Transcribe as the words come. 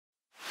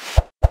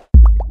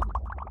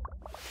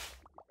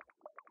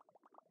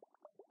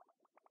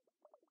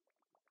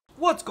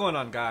What's going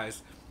on,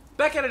 guys?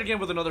 Back at it again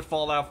with another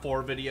Fallout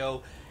 4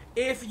 video.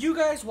 If you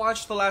guys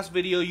watched the last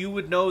video, you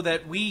would know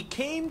that we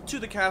came to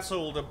the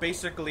castle to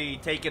basically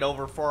take it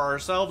over for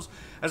ourselves.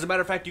 As a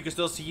matter of fact, you can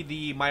still see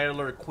the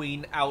Mylar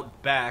Queen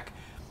out back.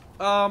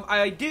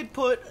 I did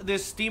put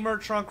this steamer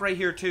trunk right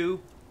here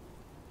too,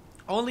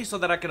 only so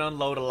that I can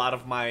unload a lot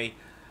of my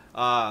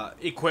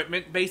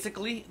equipment,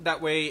 basically.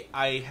 That way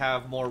I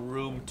have more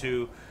room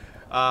to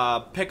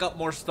pick up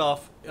more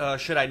stuff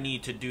should I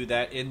need to do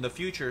that in the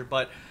future.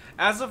 But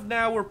as of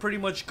now, we're pretty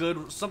much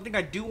good. Something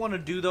I do want to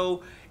do,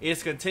 though,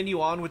 is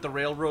continue on with the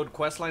railroad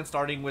questline,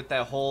 starting with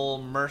that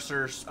whole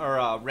Mercer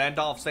or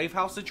Randolph safe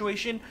house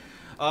situation,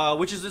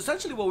 which is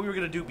essentially what we were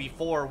going to do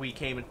before we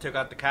came and took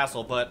out the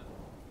castle, but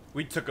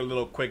we took a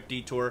little quick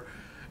detour.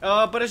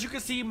 But as you can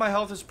see, my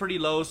health is pretty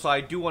low, so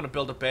I do want to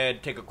build a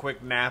bed, take a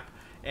quick nap,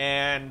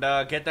 and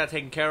get that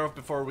taken care of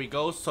before we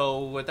go.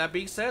 So with that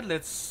being said,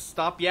 let's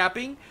stop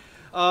yapping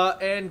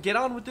and get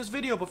on with this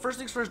video. But first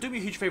things first, do me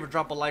a huge favor,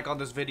 drop a like on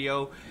this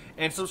video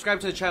and subscribe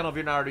to the channel if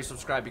you're not already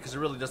subscribed, because it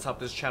really does help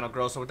this channel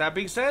grow. So with that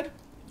being said,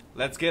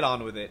 let's get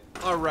on with it.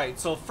 Alright,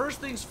 so first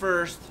things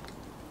first,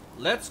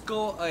 let's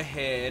go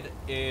ahead.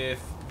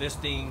 If this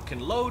thing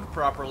can load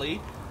properly,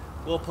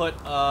 we'll put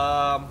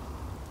a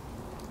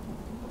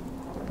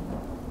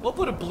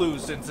blue,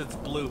 since it's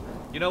blue.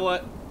 You know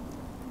what?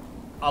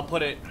 I'll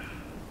put it,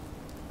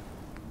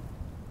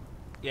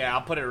 yeah,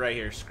 I'll put it right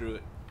here. Screw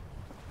it.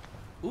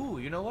 Ooh,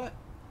 you know what?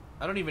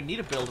 I don't even need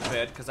to build a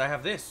bed because I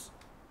have this.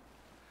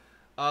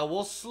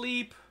 We'll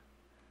sleep.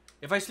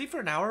 If I sleep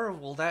for an hour,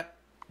 will that?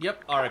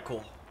 Yep. Alright,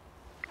 cool.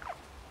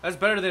 That's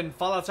better than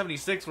Fallout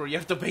 76, where you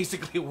have to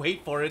basically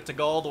wait for it to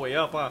go all the way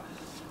up, huh?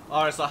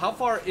 Alright, so how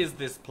far is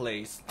this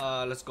place?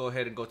 Let's go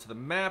ahead and go to the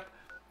map.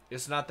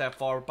 It's not that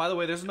far. By the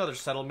way, there's another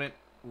settlement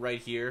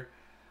right here.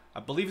 I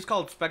believe it's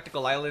called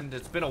Spectacle Island.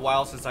 It's been a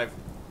while since I've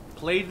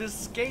played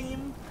this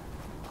game,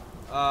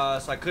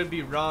 so I could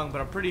be wrong,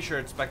 but I'm pretty sure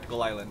it's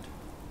Spectacle Island.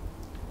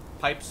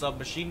 Pipe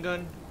submachine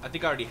gun. I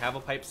think I already have a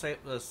pipe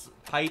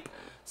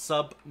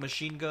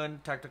submachine gun.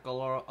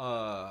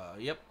 Tactical,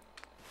 yep.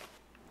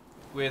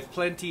 With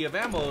plenty of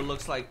ammo, it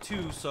looks like,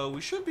 too, so we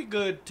should be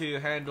good to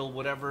handle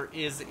whatever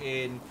is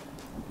in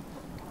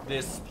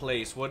this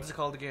place. What is it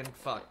called again?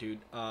 Fuck, dude.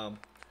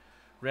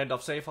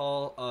 Randolph Safe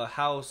Hall,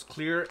 house,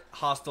 clear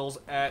hostiles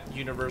at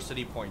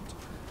University Point.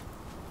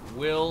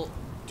 Will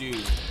do.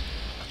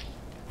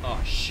 Oh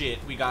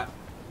shit, we got...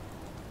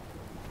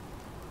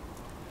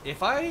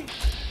 If I...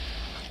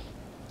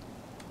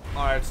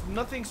 Alright, it's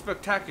nothing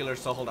spectacular,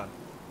 so hold on.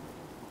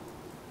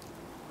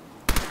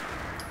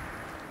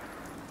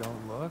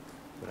 Don't look,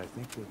 but I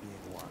think you're being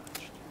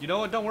watched. You know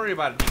what? Don't worry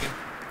about it, Deacon.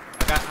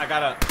 I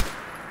got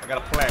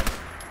a plan.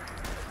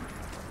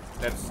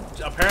 That's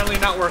apparently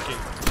not working.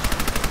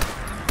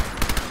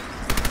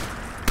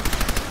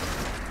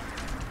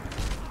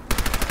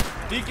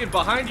 Deacon,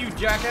 behind you,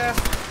 jackass!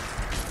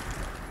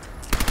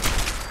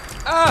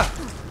 Ah!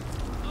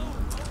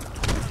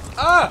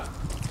 Ah!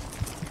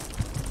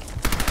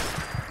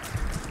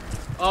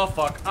 Oh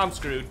fuck, I'm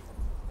screwed.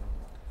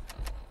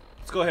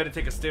 Let's go ahead and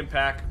take a stim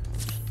pack.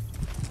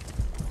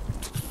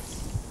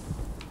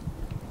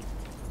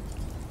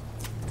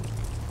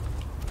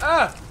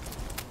 Ah!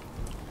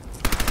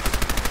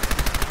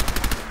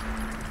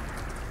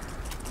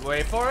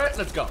 Wait for it,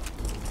 let's go.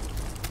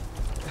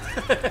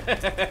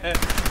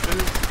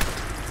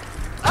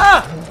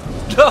 Ah!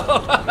 No!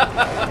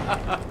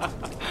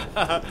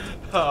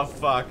 Oh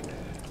fuck.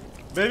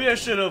 Maybe I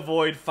should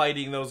avoid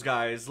fighting those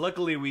guys.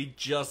 Luckily we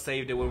just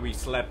saved it when we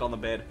slept on the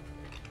bed.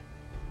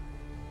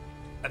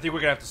 I think we're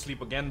gonna have to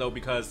sleep again though,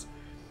 because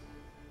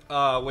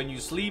when you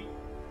sleep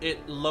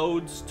it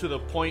loads to the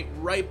point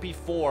right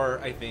before,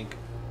 I think.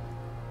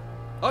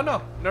 Oh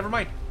no, never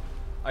mind.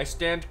 I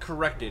stand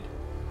corrected.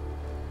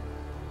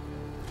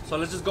 So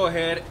let's just go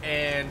ahead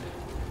and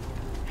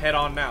head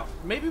on now.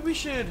 Maybe we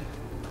should...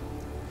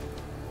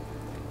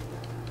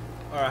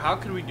 Alright, how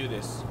can we do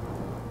this?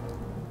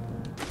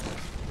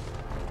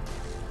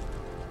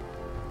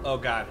 Oh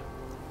god.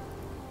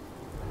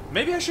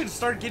 Maybe I should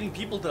start getting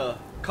people to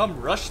come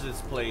rush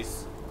this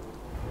place.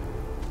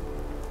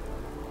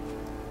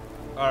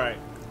 Alright.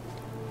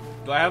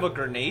 Do I have a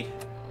grenade?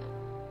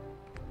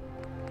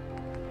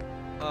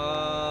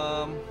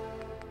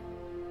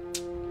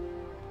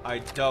 I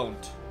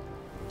don't.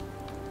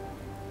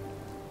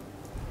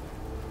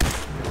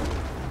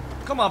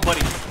 Come on,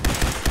 buddy.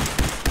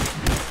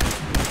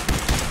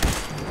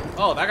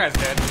 Oh, that guy's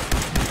dead.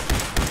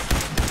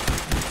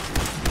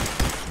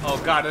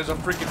 Oh god, there's a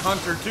freaking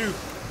hunter too.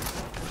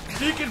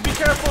 Deacon, be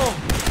careful!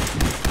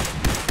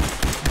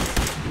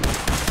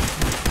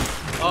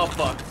 Oh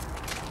fuck.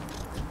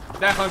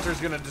 That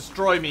hunter's gonna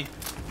destroy me.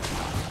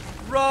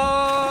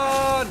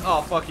 Run!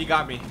 Oh fuck, he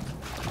got me.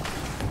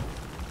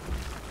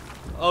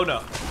 Oh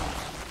no.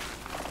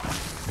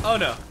 Oh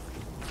no.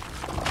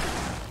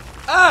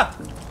 Ah!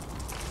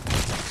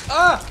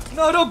 Ah!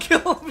 No, don't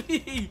kill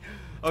me!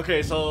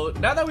 Okay, so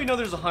now that we know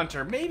there's a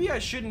hunter, maybe I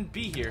shouldn't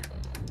be here.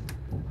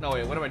 No,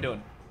 wait, what am I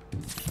doing?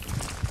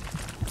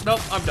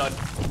 Nope, I'm done.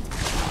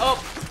 Oh,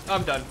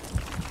 I'm done.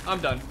 I'm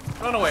done.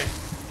 Run away.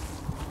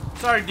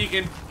 Sorry,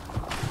 Deacon.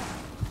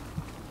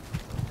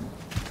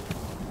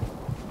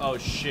 Oh,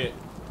 shit.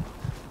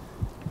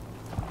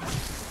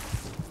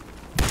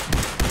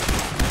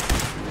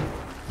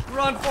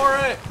 Run for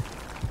it!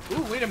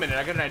 Ooh, wait a minute.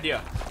 I got an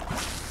idea.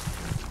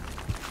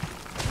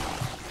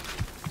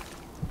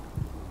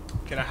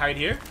 Can I hide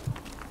here?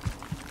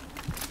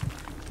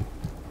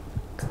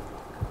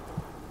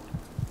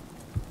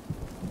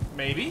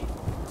 Maybe?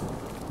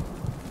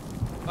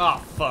 Oh,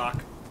 fuck.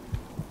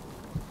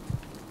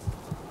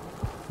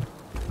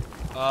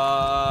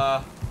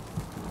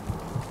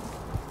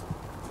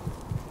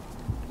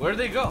 Where'd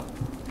they go?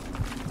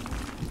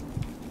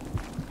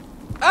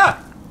 Ah!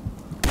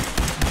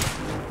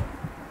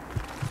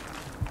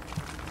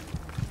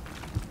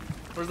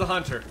 Where's the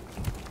hunter?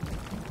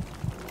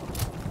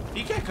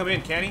 He can't come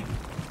in, can he?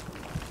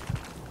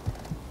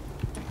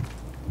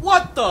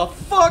 What the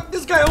fuck?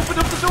 This guy opened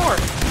up the door!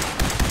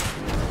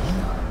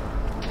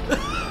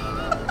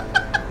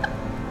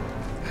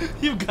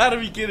 You've gotta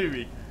be kidding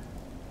me.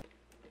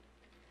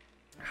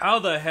 How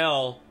the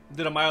hell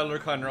did a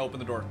Mirelurk hunter open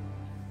the door?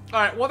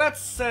 Alright, well that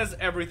says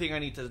everything I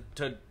need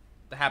to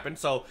happen,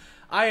 so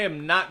I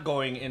am not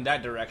going in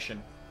that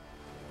direction.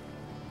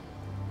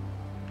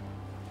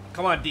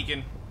 Come on,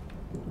 Deacon.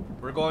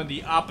 We're going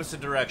the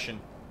opposite direction.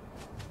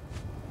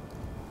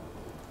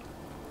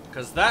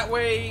 Because that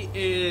way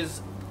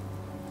is,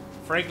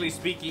 frankly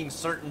speaking,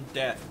 certain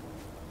death.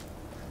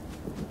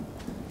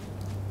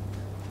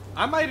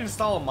 I might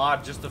install a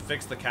mod just to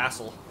fix the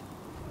castle.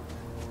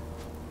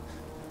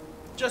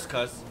 Just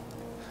cuz.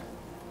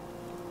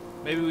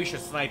 Maybe we should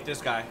snipe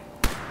this guy.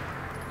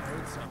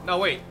 No,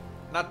 wait.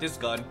 Not this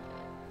gun.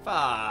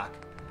 Fuck.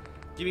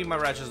 Give me my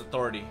Ratchet's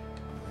authority.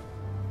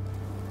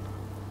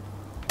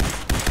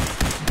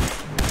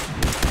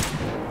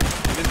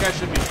 This guy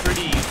should be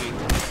pretty easy.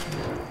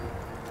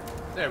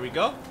 There we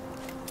go.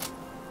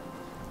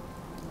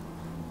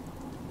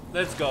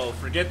 Let's go.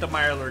 Forget the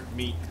Mirelurk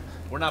meat.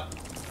 We're not...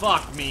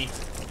 Fuck me.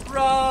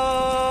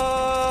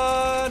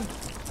 Run!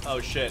 Oh,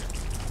 shit.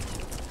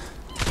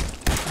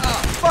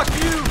 Ah, fuck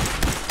you!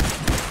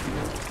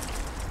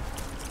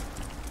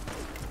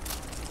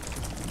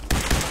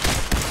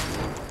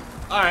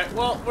 Alright,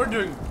 well, we're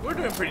doing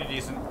pretty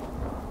decent.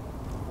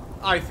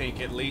 I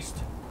think, at least.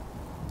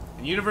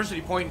 And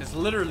University Point is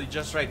literally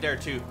just right there,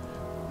 too.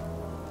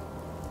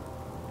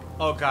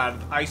 Oh,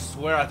 God. I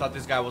swear I thought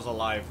this guy was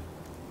alive.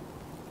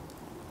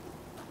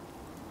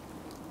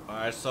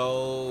 Alright,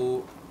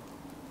 so...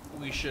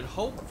 we should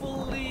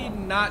hopefully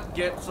not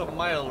get some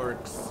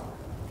Mirelurks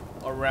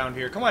around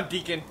here. Come on,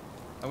 Deacon.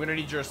 I'm gonna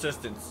need your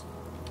assistance.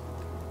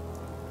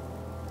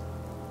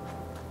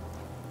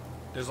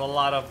 There's a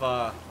lot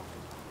of,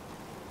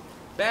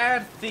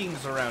 bad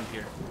things around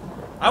here.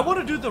 I want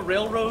to do the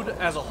railroad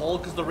as a whole,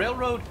 because the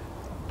railroad,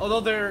 although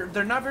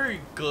they're not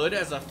very good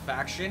as a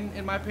faction,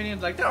 in my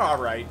opinion. Like, they're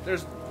alright. They're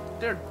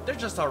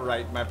just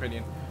alright, in my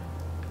opinion.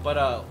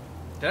 But,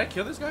 did I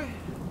kill this guy?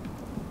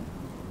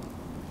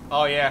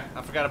 Oh, yeah.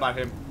 I forgot about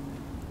him.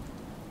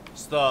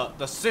 It's the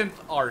synth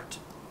art.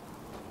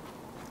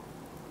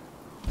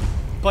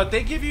 But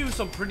they give you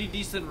some pretty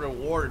decent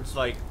rewards,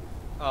 like,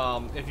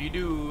 if you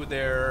do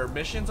their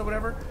missions or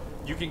whatever,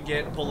 you can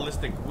get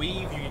ballistic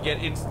weave, you can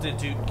get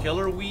institute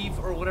killer weave,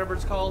 or whatever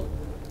it's called.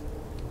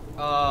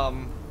 I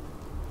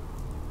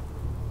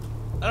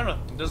don't know.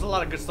 There's a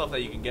lot of good stuff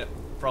that you can get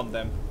from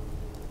them.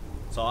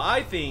 So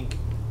I think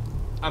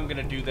I'm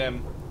gonna do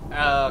them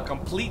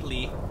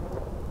completely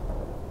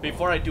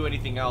before I do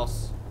anything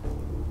else.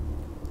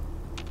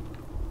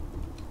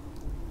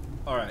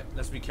 Alright,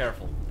 let's be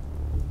careful.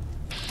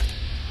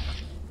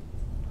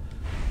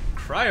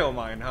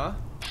 Cryomine, huh?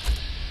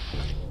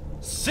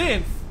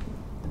 Synth?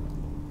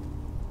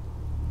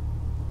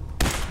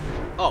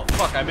 Oh,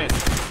 fuck, I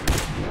missed.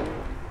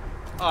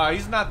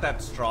 He's not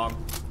that strong.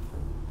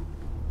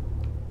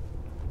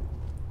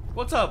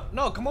 What's up?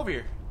 No, come over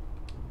here.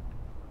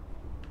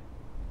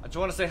 I just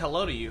want to say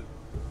hello to you.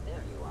 There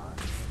you are.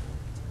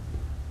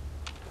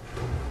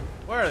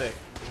 Where are they?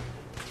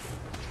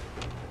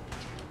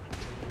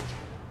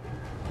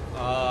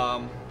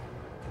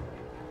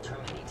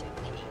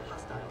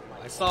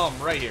 I saw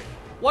him right here.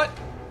 What?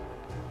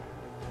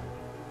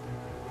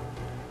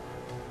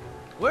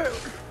 Where?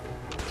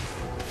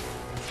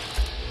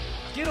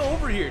 Get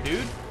over here,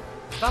 dude.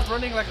 Stop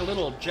running like a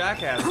little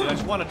jackass, dude. I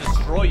just want to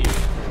destroy you.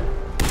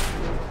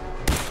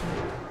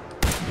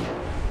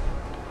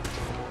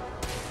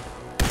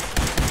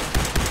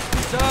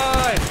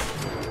 Die!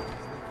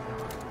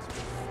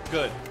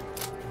 Good.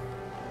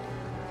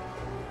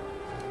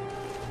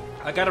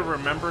 I gotta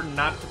remember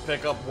not to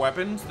pick up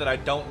weapons that I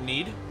don't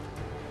need.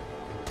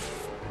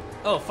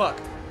 Oh, fuck.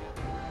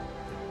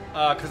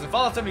 Because in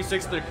Fallout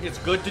 76, it's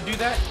good to do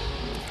that.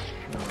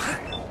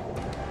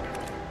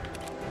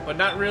 But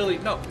not really.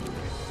 No.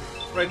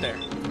 Right there.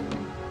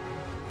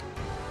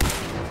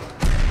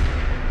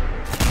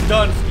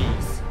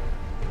 Dunskies.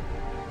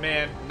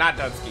 Man, not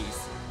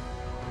Dunskies.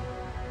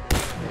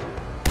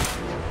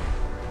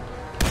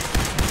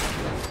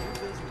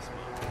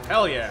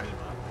 Hell yeah.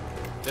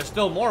 There's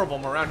still more of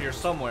them around here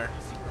somewhere.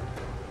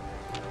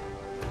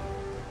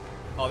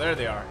 Oh, there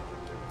they are.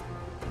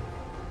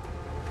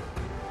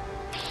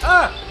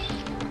 Ah!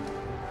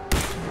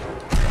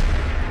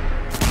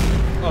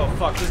 Oh,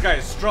 fuck. This guy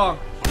is strong.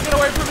 Get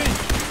away from me!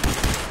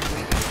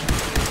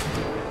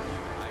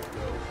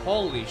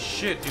 Holy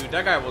shit, dude.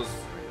 That guy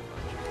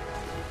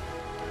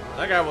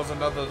was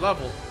another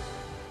level.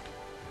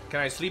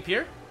 Can I sleep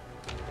here?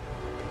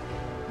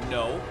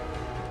 No.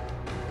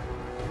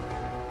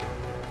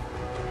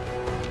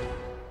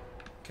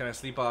 Can I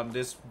sleep on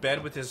this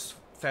bed with his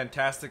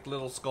fantastic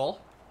little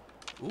skull?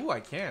 Ooh, I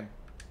can.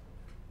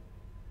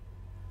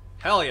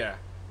 Hell yeah.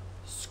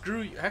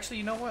 Screw you. Actually,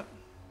 you know what?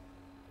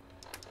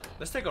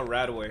 Let's take a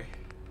rat away.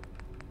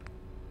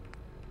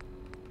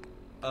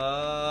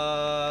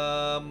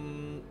 Rat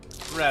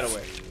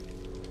away.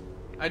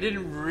 I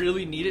didn't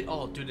really need it.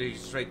 Oh, dude,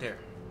 he's right there.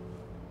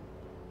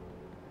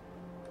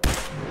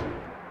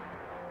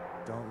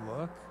 Don't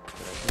look.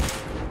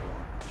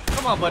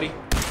 Come on, buddy.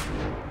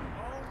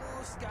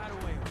 Almost got away.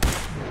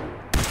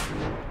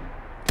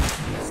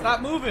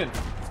 Stop moving.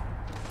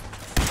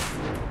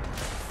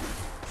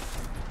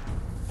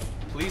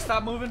 Please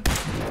stop moving.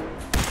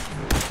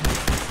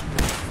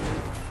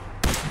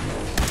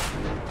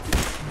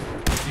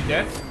 Is he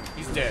dead?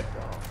 He's dead.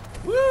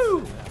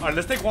 Woo! Alright,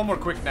 let's take one more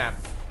quick nap.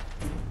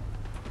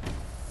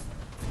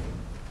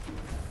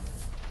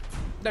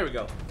 There we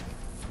go.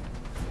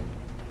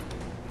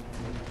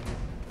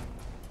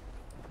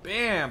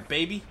 Bam,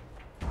 baby.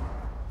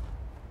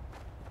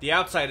 The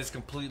outside is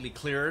completely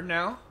clearer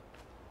now.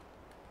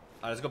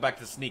 Let's go back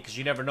to the sneak, because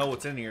you never know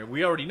what's in here.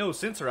 We already know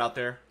synths are out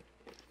there.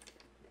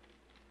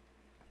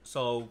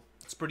 So,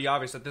 it's pretty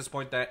obvious at this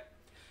point that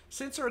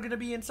synths are going to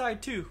be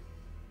inside too.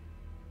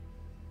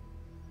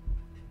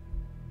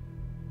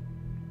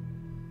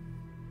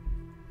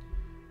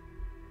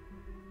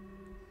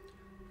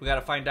 We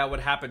gotta find out what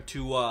happened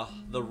to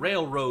the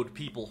railroad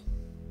people.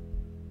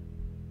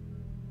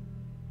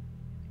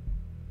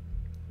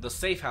 The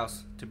safe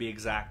house, to be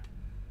exact.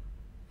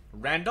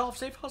 Randolph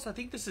safe house? I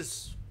think this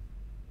is,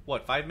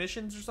 what, 5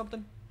 missions or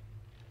something?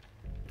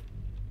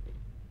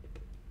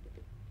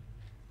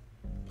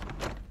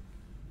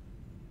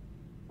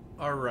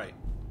 Alright.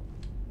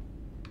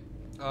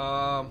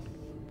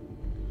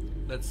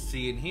 Let's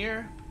see in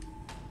here.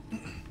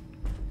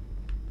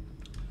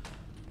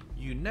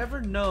 You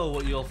never know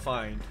what you'll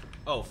find.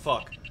 Oh,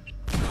 fuck.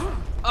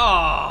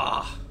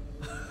 Ah!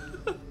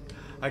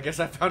 I guess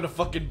I found a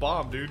fucking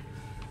bomb, dude.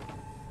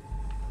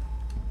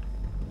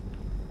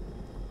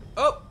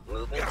 Oh!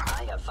 Movement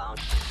I have found.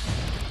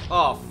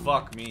 Oh,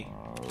 fuck me.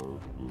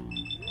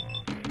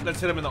 Let's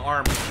hit him in the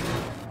arm.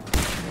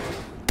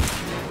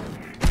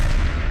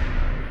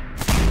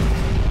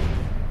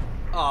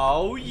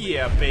 Oh,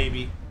 yeah,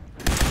 baby.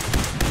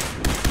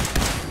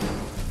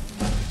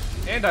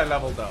 And I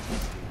leveled up.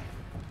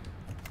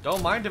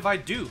 Don't mind if I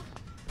do.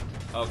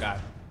 Oh, God.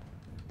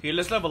 Here,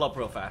 let's level up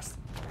real fast.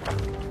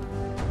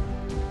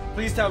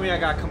 Please tell me I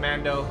got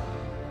commando.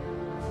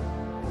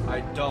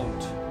 I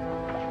don't.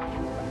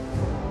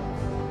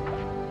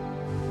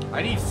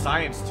 I need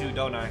science too,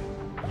 don't I?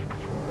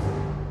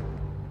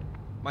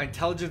 My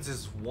intelligence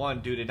is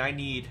 1, dude, and I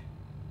need...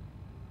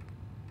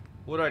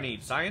 What do I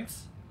need?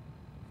 Science?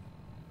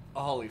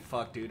 Holy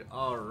fuck, dude.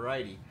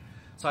 Alrighty.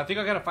 So I think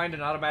I gotta find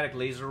an automatic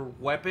laser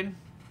weapon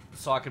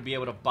so I could be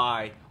able to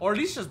buy, or at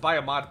least just buy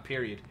a mod,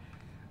 period.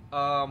 Do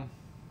I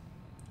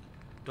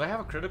have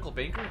a critical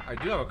banker? I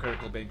do have a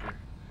critical banker.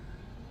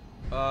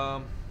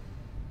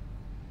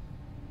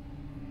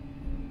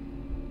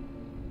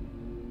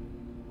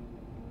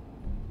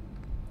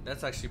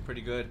 That's actually pretty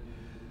good.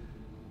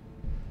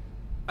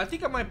 I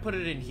think I might put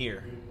it in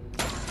here.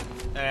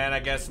 And I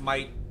guess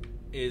might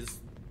is...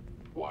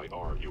 Why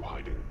are you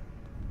hiding?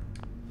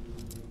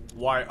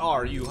 Why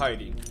are you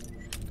hiding?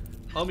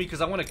 Homie,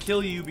 because I want to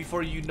kill you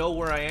before you know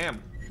where I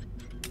am.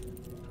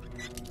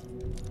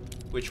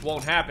 Which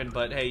won't happen,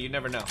 but hey, you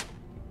never know.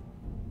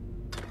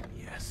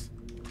 Yes.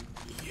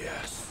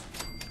 Yes.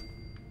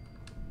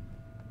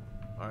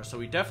 Alright, so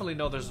we definitely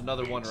know there's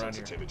another one around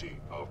here. Sensitivity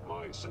of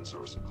my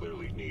sensors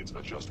clearly needs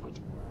adjustment.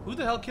 Who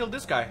the hell killed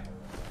this guy?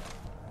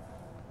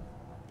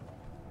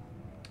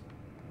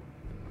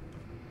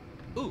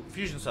 Ooh,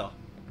 fusion cell.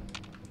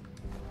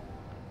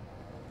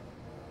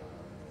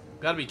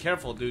 Gotta be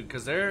careful, dude,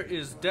 because there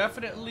is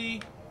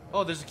definitely...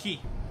 Oh, there's a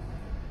key.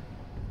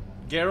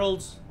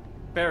 Gerald's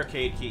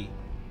barricade key.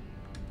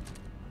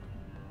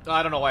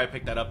 I don't know why I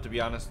picked that up, to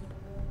be honest.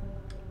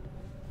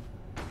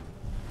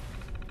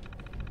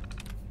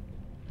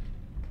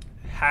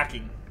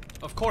 Hacking.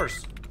 Of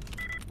course.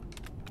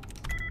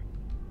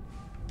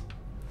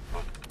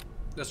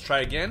 Let's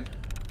try again.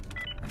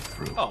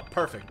 Oh,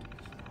 perfect.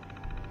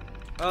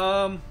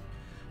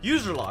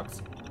 User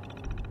logs.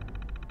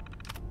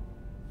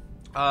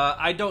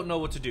 I don't know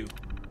what to do.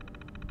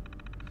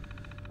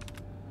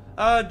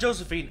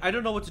 Josephine, I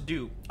don't know what to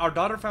do. Our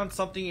daughter found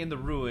something in the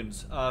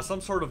ruins,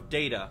 some sort of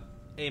data.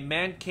 A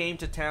man came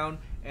to town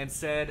and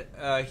said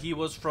he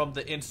was from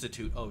the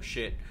Institute. Oh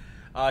shit.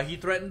 He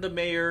threatened the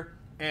mayor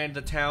and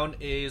the town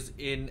is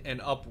in an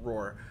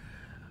uproar.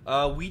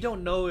 We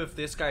don't know if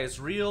this guy is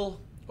real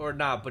or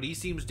not, but he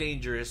seems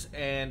dangerous,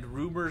 and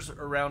rumors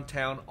around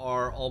town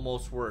are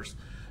almost worse.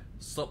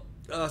 So,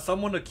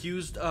 someone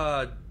accused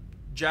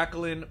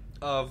Jacqueline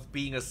of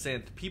being a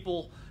synth.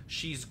 People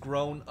she's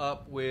grown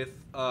up with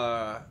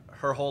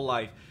her whole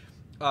life,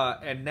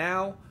 and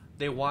now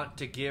they want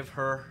to give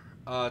her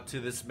to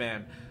this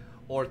man,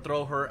 or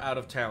throw her out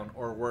of town,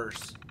 or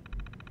worse.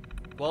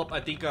 Well,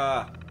 I think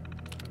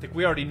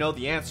we already know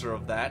the answer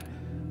of that.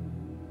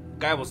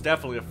 Guy was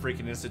definitely a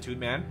freaking institute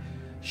man.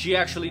 She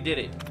actually did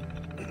it.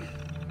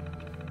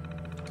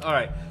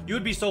 Alright, you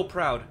would be so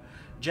proud.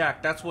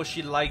 Jack, that's what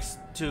she likes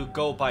to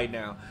go by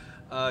now.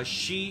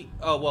 She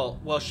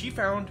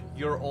found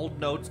your old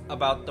notes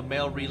about the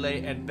mail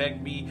relay and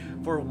begged me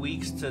for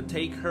weeks to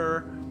take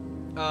her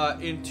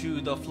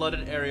into the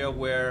flooded area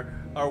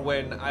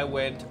when I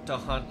went to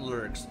hunt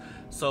lurks,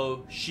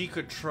 so she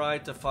could try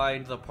to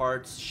find the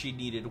parts she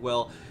needed.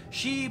 Well,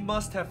 she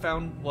must have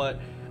found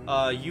what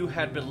you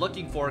had been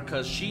looking for,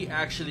 because she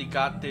actually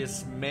got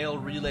this mail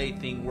relay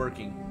thing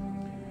working.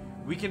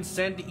 We can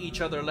send each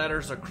other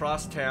letters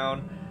across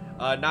town.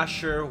 Not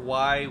sure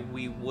why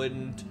we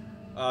wouldn't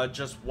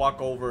just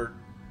walk over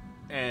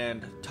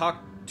and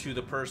talk to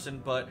the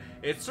person, but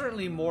it's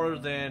certainly more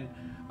than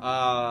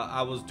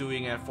I was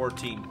doing at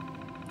 14.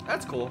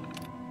 That's cool.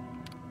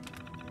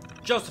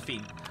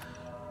 Josephine.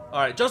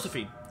 Alright,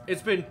 Josephine.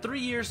 It's been 3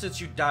 years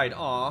since you died,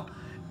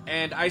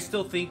 and I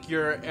still think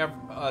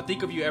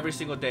of you every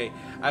single day.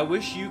 I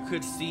wish you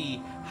could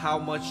see how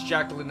much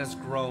Jacqueline has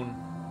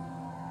grown.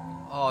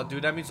 Oh,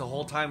 dude, that means the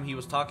whole time he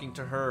was talking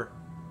to her.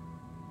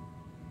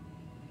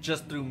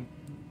 Just through...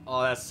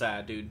 Oh, that's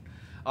sad, dude.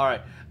 Alright,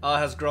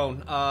 has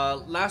grown.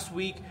 Last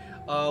week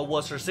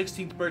was her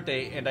 16th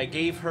birthday, and I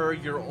gave her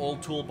your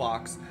old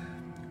toolbox,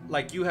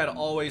 like you had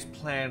always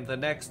planned. The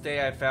next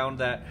day I found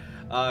that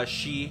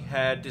she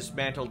had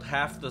dismantled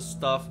half the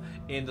stuff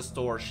in the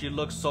store. She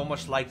looks so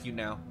much like you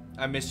now.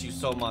 I miss you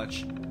so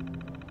much.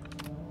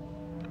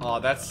 Oh,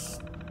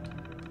 that's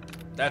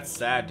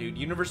sad, dude.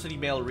 University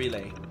mail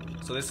relay.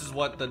 So this is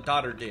what the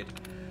daughter did.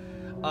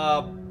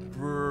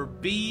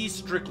 B.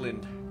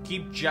 Strickland.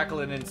 Keep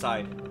Jacqueline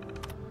inside.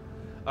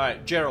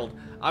 Alright, Gerald.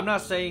 I'm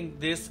not saying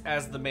this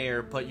as the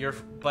mayor,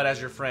 but as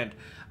your friend.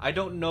 I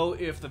don't know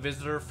if the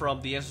visitor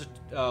from the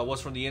was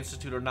from the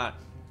institute or not,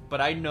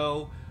 but I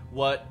know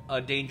what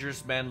a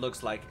dangerous man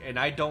looks like, and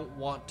I don't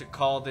want to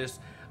call his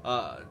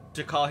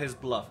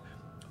bluff.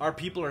 Our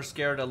people are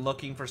scared and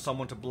looking for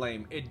someone to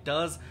blame. It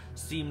does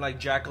seem like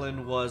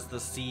Jacqueline was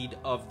the seed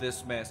of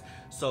this mess,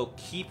 so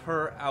keep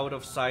her out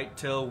of sight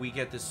till we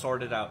get this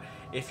sorted out.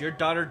 If your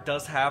daughter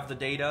does have the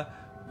data,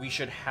 we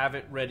should have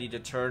it ready to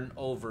turn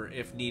over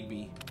if need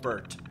be.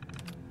 Bert.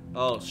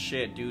 Oh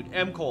shit, dude.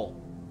 M.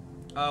 Cole.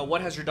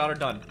 What has your daughter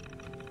done?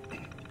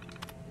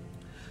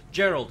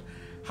 Gerald.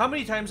 How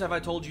many times have I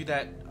told you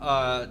that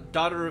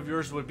daughter of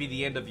yours would be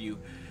the end of you?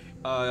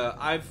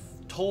 I've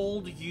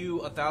told you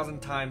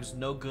 1,000 times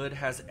no good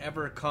has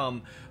ever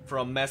come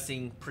from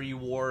messing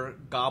pre-war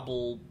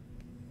gobbledygook.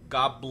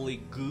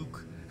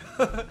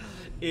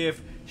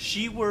 If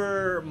she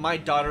were my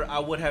daughter, I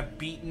would have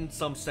beaten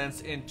some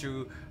sense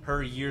into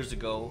her years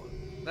ago.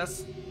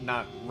 That's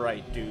not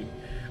right, dude.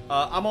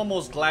 I'm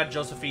almost glad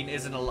Josephine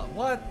isn't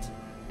alive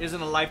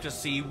to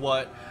see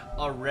what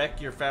a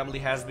wreck your family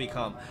has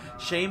become.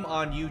 Shame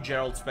on you,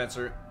 Gerald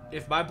Spencer.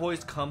 If my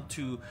boys come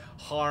to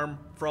harm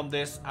from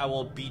this, I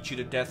will beat you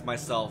to death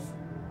myself.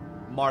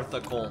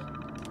 Martha Cole.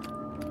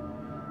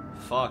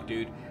 Fuck,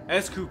 dude.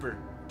 S. Cooper,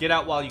 get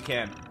out while you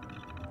can.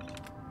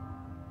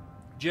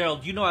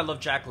 Gerald, you know I love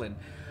Jacqueline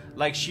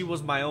like she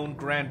was my own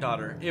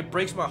granddaughter. It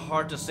breaks my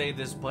heart to say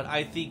this, but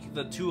I think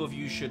the two of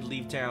you should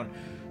leave town.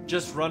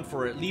 Just run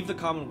for it. Leave the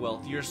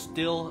Commonwealth. You're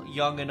still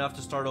young enough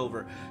to start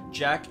over.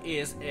 Jack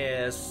is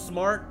as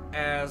smart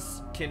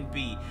as can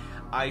be.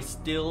 I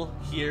still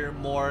hear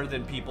more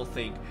than people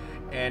think,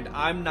 and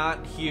I'm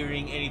not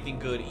hearing anything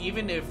good.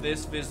 Even if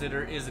this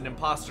visitor is an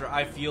imposter,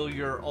 I feel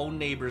your own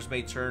neighbors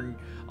may turn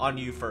on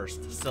you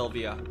first.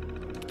 Sylvia.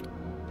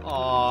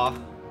 Aww.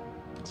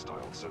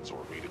 Style sensor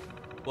meeting.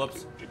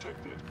 Whoops.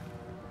 Detected.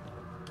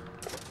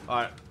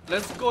 Alright,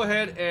 let's go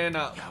ahead and,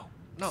 no,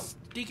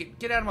 Deacon,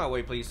 get out of my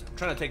way, please. I'm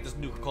trying to take this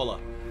Nuka-Cola.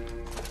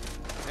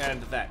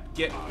 And that.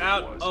 Get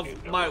out of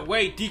my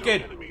way, Deacon!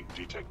 No enemy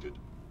detected.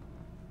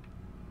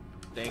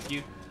 Thank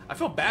you. I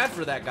feel bad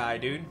for that guy,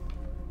 dude.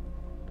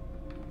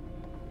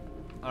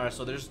 Alright,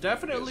 so there's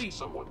definitely... Is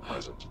someone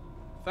present?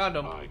 Found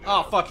him.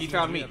 Oh, fuck, he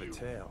found me.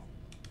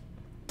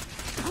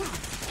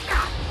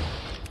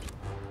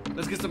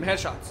 Let's get some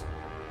headshots.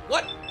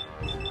 What?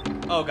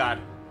 Oh, God.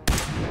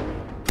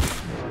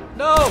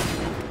 No!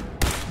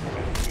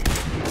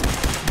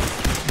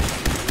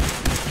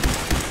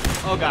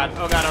 Oh, God.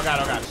 Oh, God. Oh, God.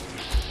 Oh, God.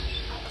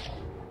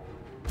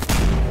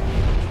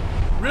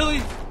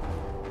 Really?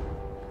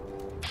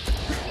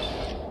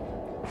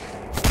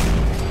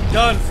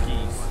 Done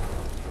skis.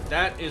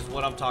 That is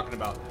what I'm talking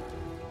about.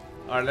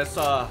 Alright, let's,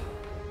 it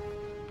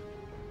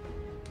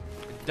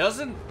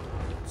doesn't...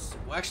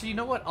 Well, actually, you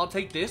know what? I'll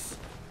take this.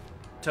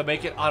 to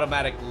make it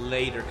automatic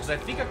later, because I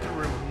think I can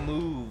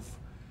remove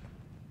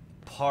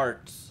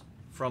parts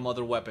from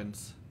other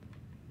weapons.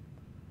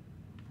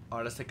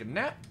 Alright, let's take a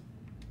nap.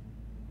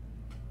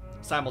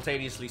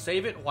 Simultaneously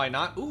save it. Why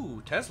not?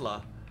 Ooh,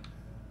 Tesla.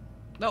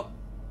 No.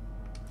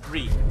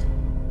 Read.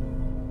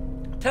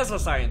 Tesla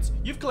Science.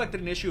 You've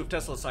collected an issue of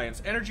Tesla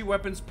Science. Energy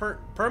weapons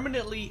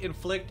permanently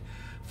inflict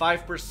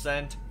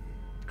 5%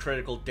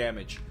 critical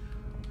damage.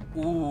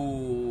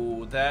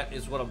 Ooh, that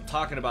is what I'm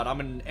talking about. I'm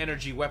an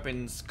energy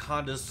weapons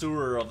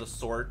connoisseur of the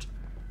sort.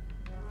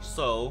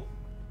 So,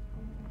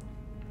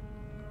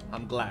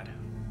 I'm glad.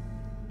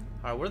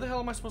 Alright, where the hell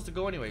am I supposed to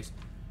go anyways?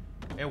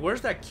 And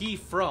where's that key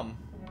from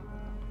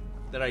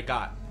that I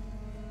got?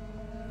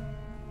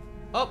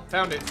 Oh,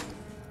 found it.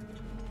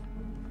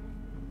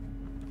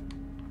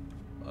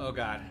 Oh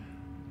god.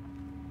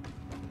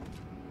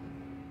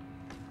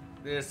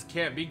 This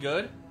can't be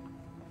good.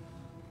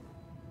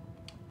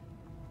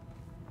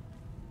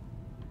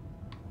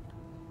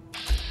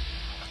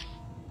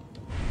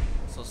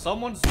 So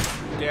someone's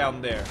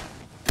down there.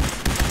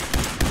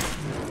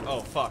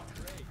 Oh fuck.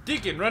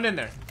 Deacon, run in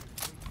there.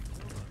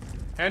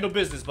 Handle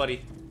business,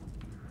 buddy.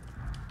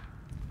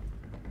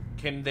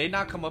 Can they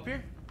not come up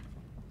here?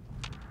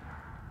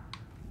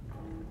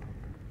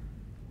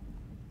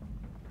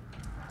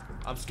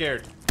 I'm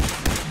scared.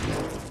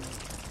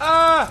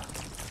 Ah!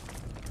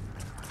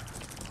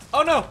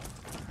 Oh no!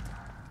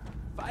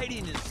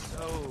 Fighting is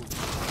so...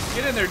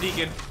 Get in there,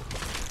 Deacon.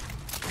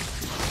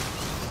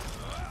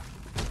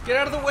 Get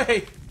out of the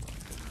way!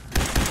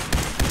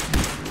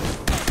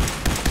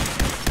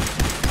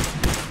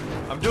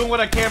 I'm doing what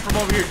I can from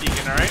over here,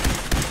 Deacon, alright?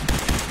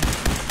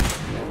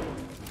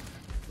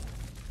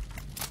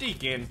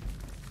 Deacon.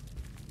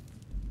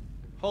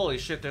 Holy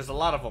shit, there's a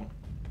lot of them.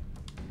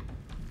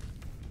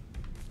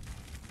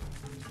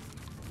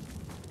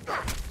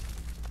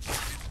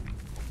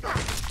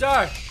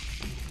 Die!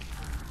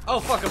 Oh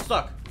fuck, I'm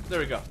stuck. There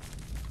we go.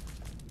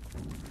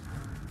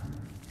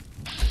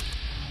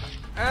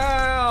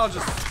 I'll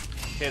just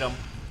hit him.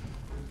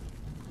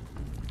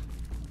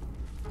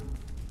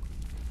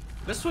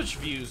 Let's switch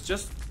views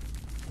just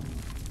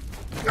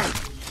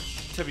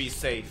to be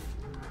safe.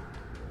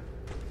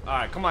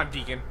 Alright, come on,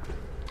 Deacon.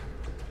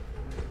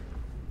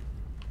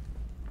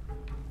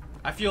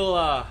 I feel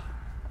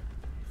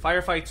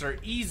firefights are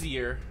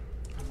easier.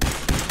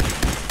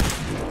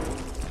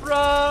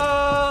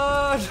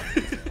 Run!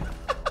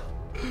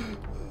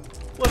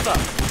 What's up?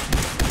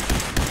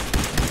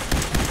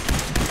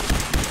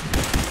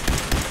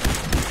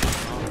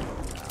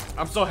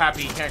 I'm so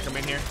happy he can't come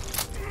in here.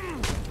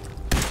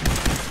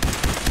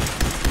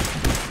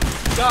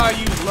 Die,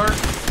 you lurk.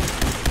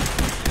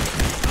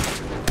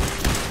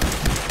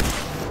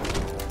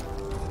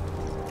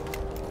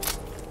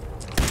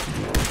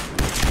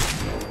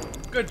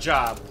 Good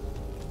job.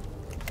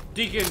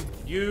 Deacon,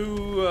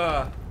 you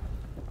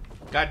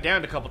got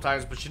downed a couple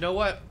times, but you know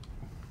what?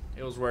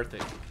 It was worth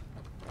it.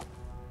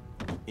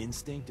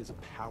 Instinct is a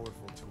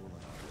powerful tool.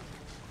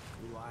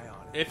 Rely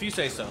on it. If you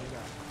say so.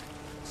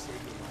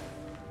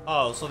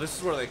 Oh, so this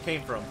is where they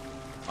came from.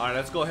 Alright,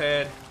 let's go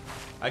ahead.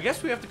 I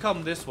guess we have to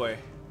come this way.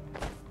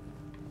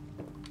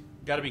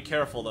 Gotta be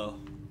careful, though.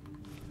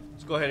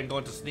 Let's go ahead and go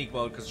into sneak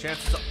mode, because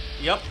chances are...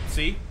 Yep,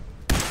 see?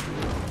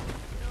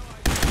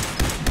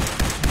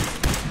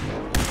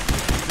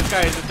 This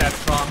guy isn't that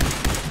strong.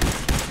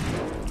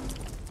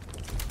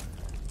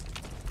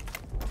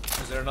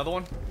 Is there another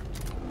one?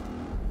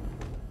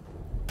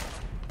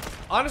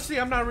 Honestly,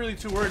 I'm not really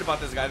too worried about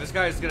this guy. This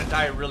guy is gonna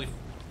die really...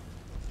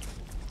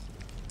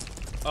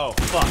 Oh,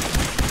 fuck.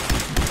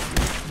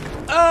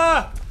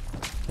 Ah!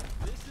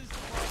 This is the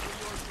part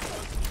where you're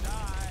supposed to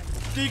die.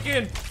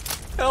 Deacon,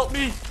 help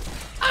me.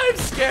 I'm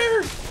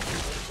scared.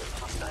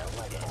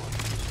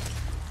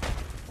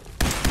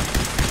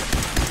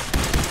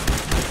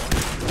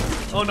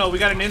 Oh no, we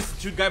got an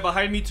institute guy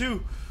behind me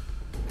too.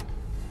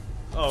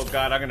 Oh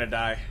god, I'm gonna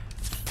die.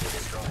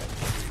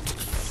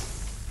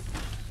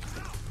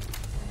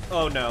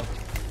 Oh no.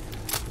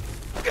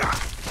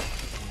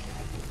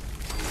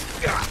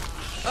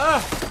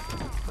 Ah!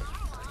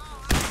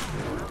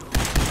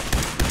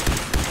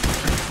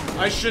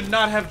 I should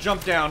not have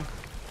jumped down.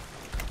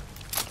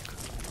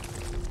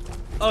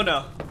 Oh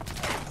no.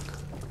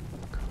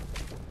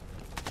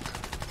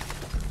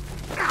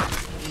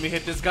 Let me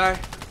hit this guy.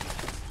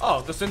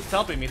 Oh, the synth's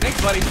helping me.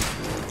 Thanks, buddy.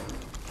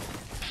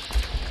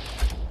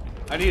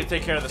 I need to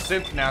take care of the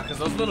synth now, because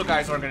those little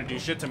guys aren't going to do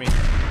shit to me.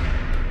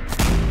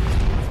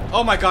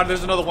 Oh my god,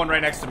 there's another one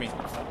right next to me.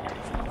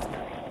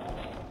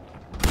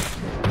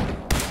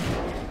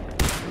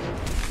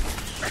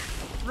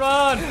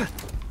 Run!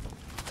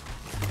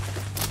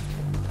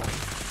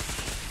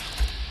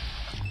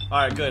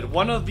 Alright, good.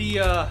 One of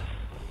the,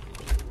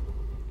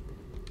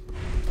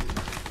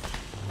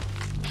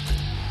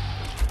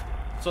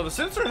 So the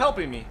synths are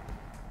helping me.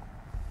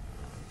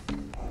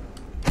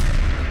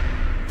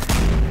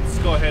 Let's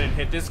go ahead and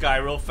hit this guy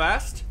real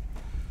fast.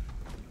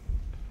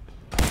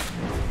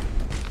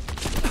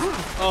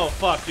 Oh,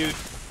 fuck, dude.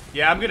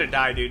 Yeah, I'm gonna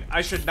die, dude.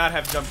 I should not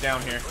have jumped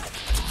down here.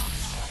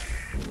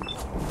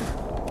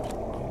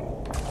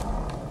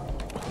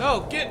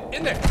 No, get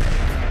in there.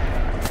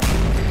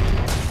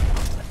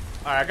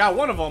 Alright, I got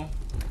one of them.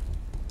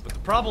 But the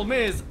problem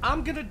is,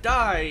 I'm gonna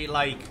die,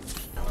 like,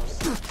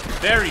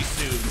 very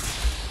soon.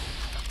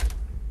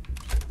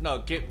 No,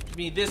 get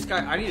me this guy.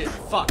 I need it.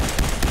 Fuck.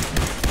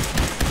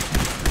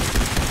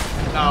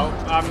 No,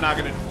 I'm not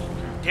gonna.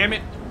 Damn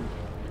it.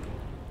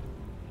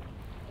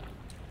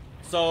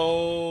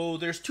 So,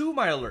 there's 2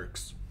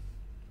 Mirelurks.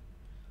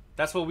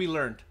 That's what we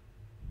learned.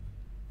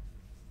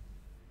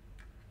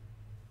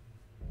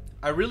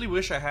 I really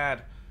wish I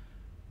had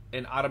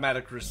an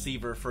automatic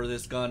receiver for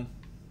this gun.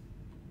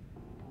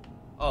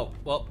 Oh,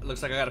 well, it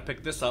looks like I gotta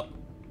pick this up.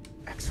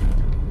 Excellent.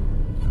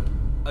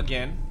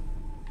 Again.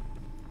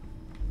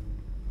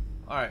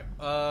 Alright,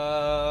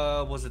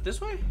 was it this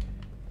way?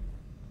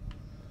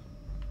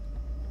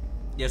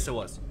 Yes, it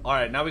was.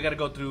 Alright, now we gotta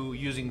go through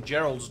using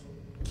Gerald's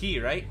key,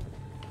 right?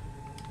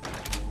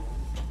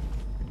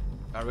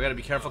 Alright, we gotta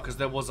be careful because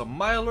there was a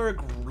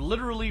Mirelurk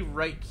literally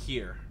right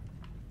here.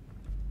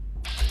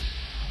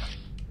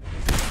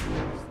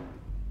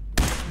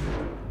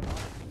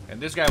 And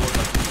this guy was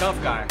a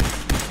tough guy.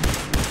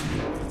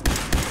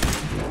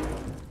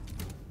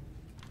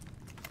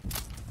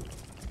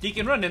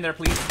 Deacon, run in there,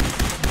 please.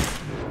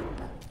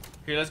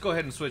 Here, let's go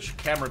ahead and switch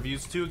camera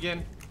views too again.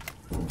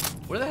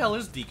 Where the hell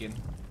is Deacon?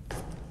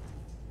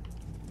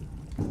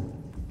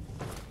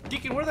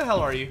 Deacon, where the hell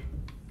are you?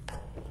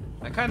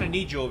 I kind of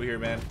need you over here,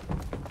 man.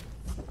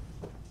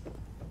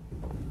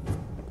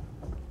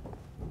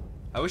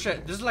 I wish I...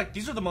 This is like...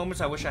 These are the moments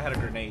I wish I had a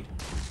grenade.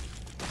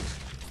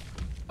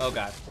 Oh,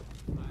 God.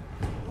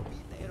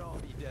 They'd all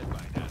be dead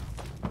by now.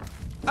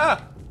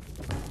 Ah!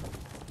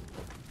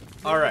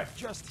 Alright.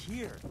 Just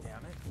here,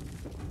 damn it.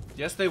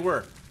 Yes, they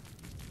were.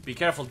 Be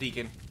careful,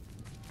 Deacon.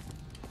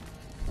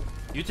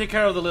 You take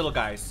care of the little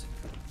guys.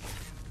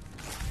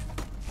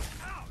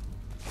 Ow!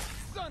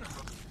 Son of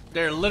a...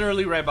 They're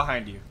literally right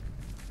behind you.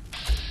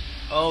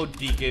 Oh,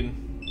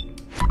 Deacon.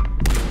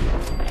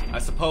 I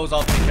suppose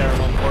I'll take care of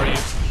them for you.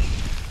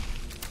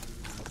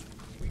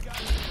 We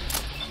got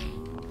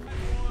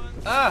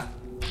Ah!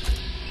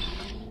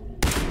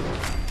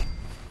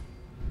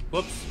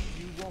 Whoops.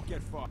 You won't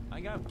get far.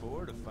 I got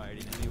bored of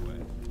fighting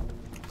anyway.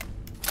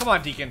 Come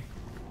on, Deacon.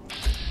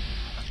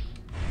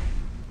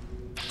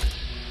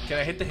 Can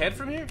I hit the head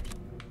from here?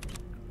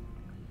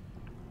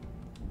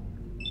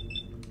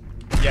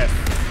 Yes.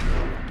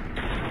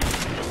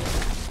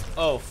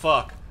 Oh,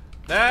 fuck.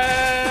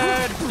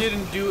 That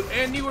didn't do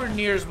anywhere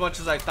near as much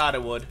as I thought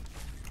it would.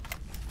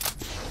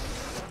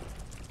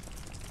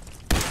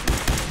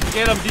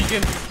 Get him,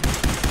 Deacon.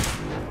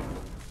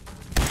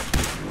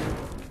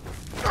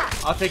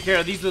 I'll take care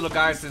of these little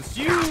guys since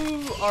you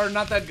are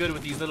not that good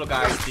with these little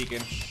guys,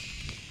 Deacon.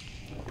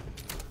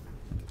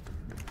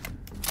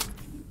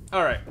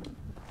 Alright.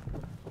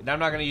 And I'm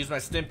not gonna use my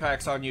stim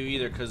packs on you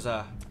either, cause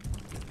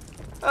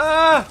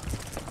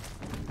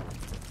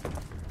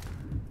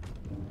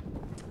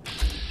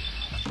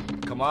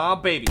come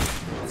on, baby.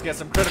 Let's get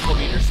some critical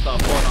meter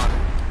stuff going on.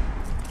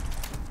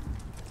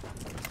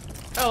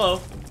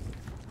 Hello.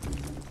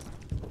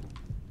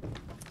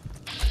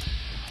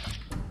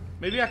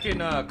 Maybe I can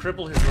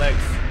cripple his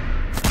legs.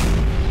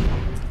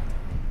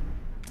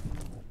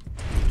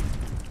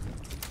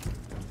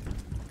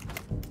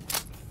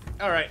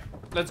 Alright,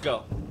 let's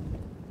go.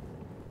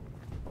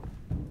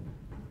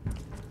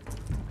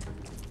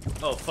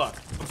 Oh, fuck.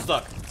 I'm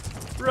stuck.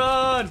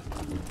 Run!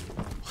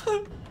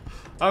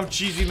 I'm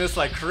cheesing this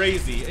like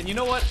crazy. And you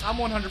know what? I'm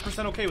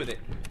 100% okay with it.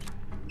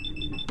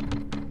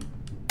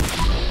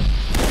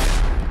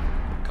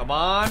 Come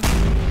on.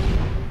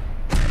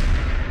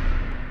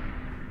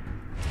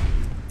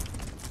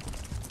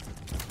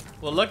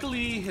 Well,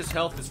 luckily, his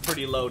health is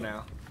pretty low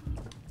now.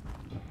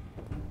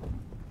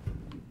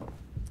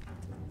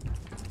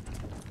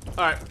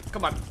 Alright,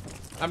 come on.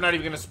 I'm not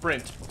even gonna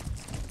sprint.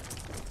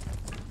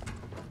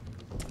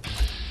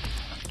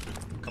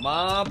 Come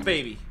on,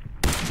 baby.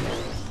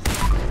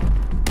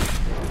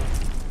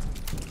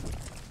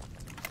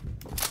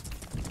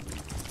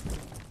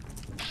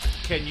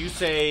 Can you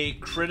say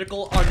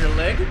critical on your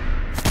leg?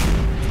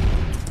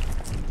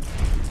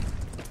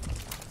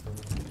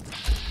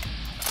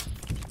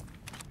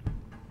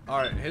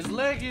 Alright, his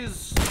leg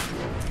is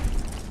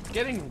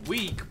getting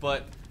weak,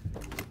 but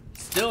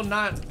still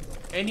not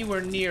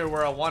anywhere near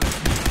where I want it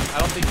to be. I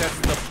don't think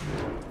that's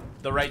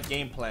the right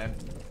game plan.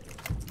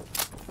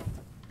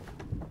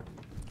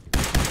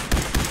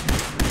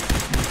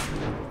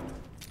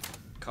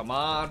 Come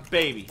on,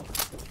 baby.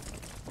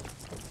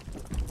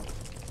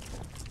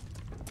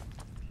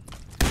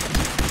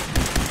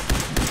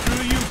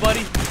 Screw you,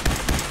 buddy.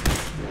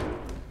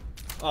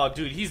 Oh,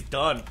 dude, he's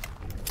done.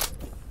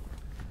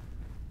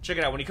 Check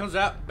it out. When he comes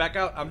out, back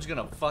out, I'm just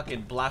gonna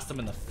fucking blast him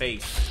in the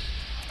face.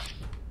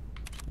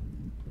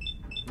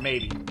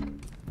 Maybe.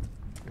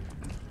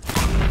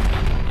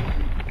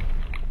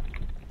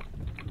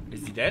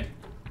 Is he dead?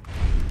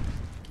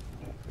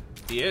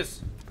 He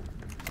is.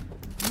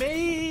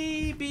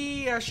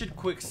 Maybe I should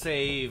quick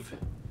save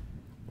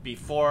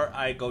before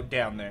I go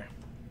down there.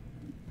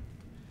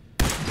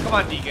 Come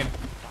on, Deacon.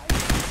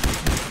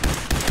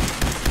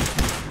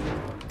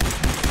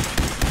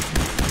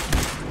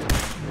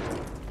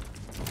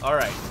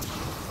 Alright.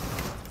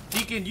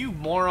 Deacon, you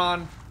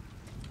moron.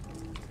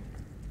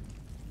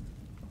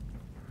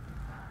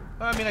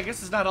 I mean, I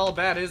guess it's not all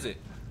bad, is it?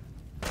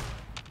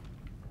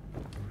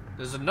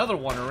 There's another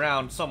one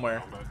around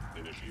somewhere. Combat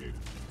initiated.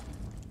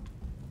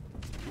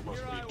 You must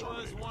Here I leave was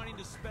terminated. wanting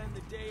to spend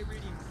the day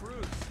reading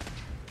proofs.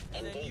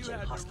 And then you Engaging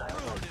had to hostile ruin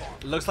it.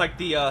 platform. Looks like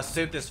the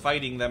synth is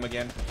fighting them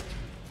again.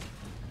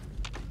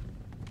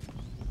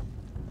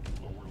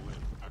 Lower limb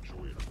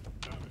actuator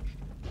damaged.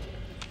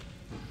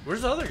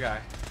 Where's the other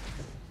guy?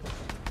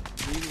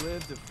 We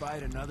live to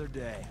fight another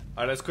day.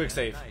 Alright, let's quick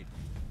save. Night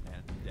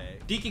and day.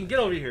 Deacon, get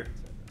over here.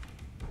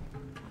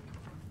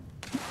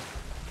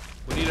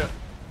 We need a...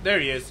 There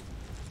he is.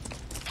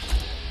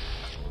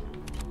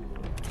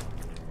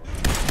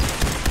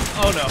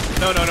 Oh no.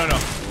 No, no, no, no.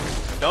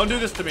 Don't do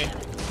this to me.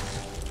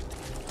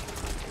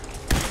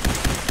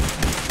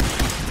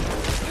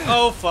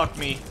 Oh, fuck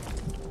me.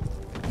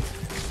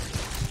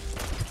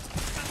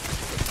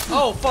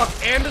 Oh, fuck.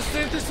 And the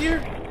synth is here?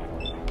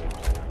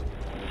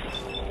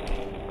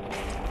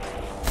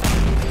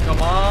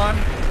 Come on.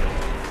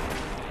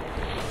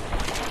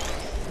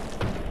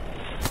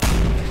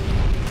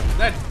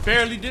 That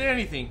barely did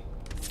anything.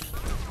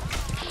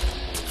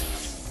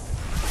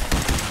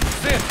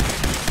 Synth,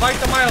 fight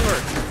the Miler.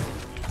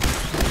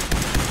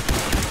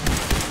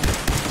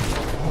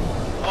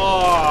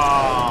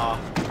 Oh.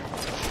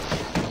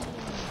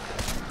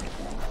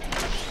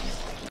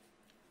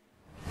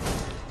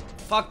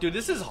 Fuck, dude,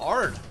 this is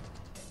hard.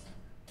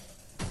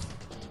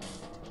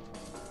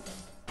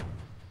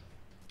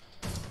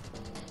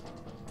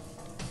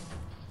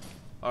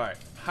 Alright,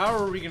 how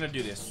are we gonna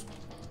do this?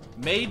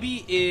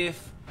 Maybe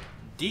if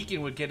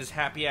Deacon would get his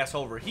happy ass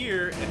over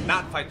here and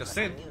not fight the I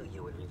synth. knew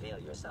you would reveal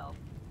yourself.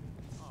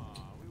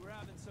 Aw, we were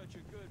having such a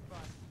good fight.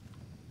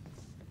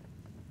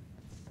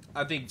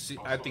 I think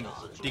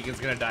Deacon's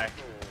gonna die.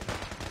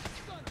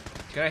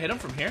 Can I hit him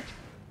from here?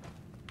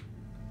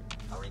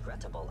 A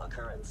regrettable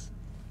occurrence.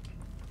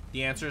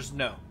 The answer is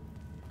no.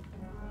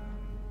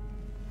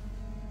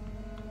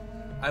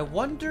 I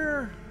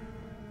wonder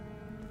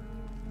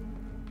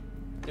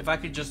if I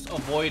could just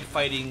avoid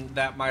fighting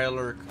that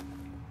Mirelurk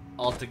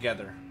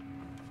altogether.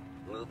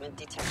 Movement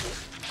detected.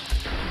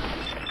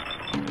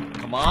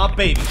 Come on,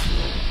 baby.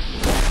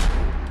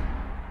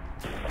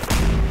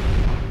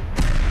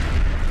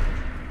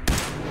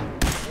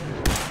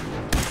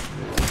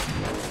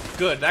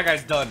 Good, that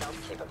guy's done.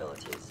 Stealth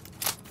capabilities.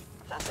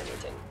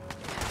 Fascinating.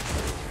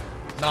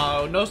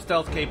 No, no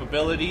stealth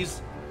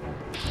capabilities.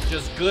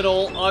 Just good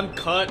old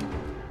uncut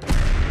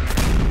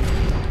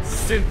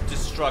synth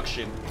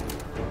destruction.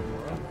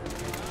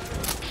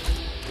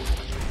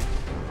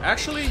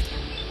 Actually,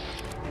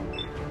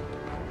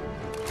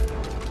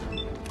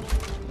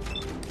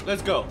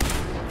 let's go.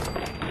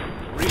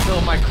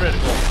 Refill my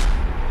critical.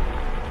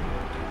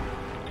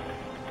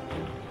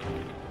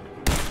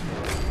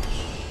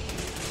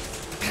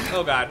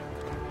 Oh god.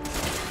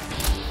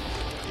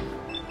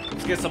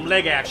 Let's get some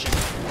leg action.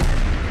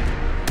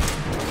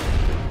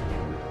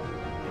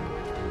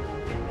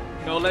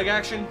 No leg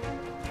action?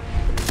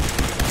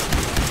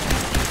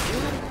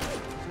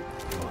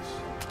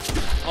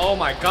 Oh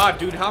my god,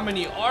 dude, how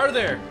many are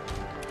there?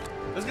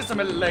 Let's get some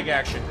leg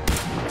action.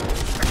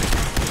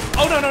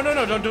 Oh no no no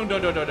no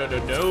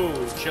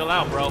no. Chill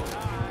out, bro.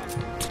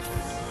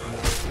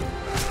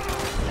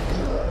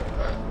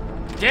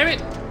 Damn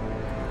it!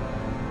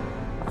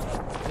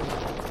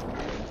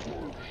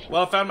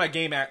 Well, I found my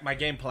game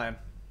plan.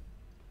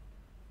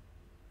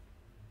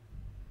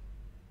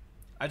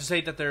 I just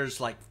hate that there's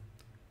like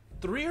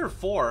 3 or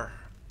 4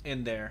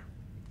 in there.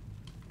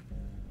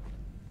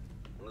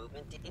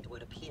 Movement, it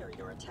would appear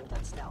your attempt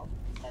at stealth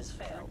has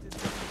failed.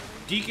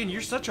 Deacon,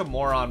 you're such a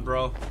moron,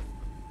 bro.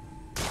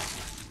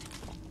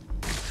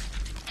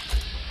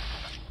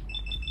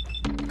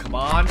 Come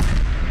on.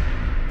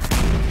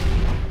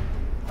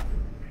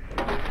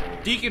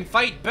 Deacon,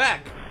 fight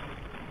back.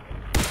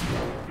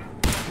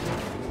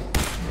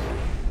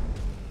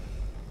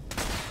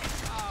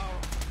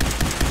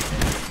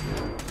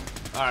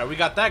 Alright, we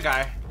got that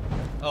guy.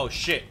 Oh,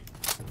 shit.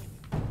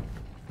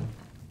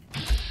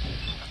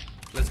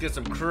 Let's get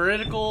some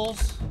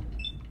criticals.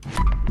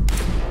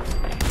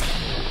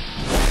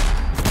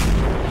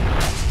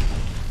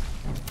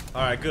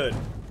 Alright, good.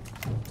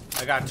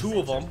 I got 2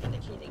 of them.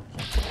 Indicating.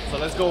 So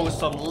let's go with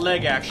some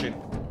leg action.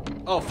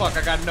 Oh, fuck,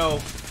 I got no.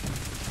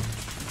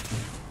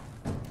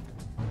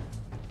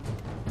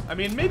 I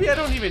mean, maybe I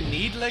don't even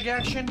need leg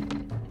action.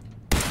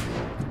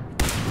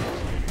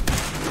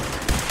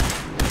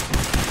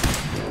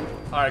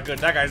 Alright, good.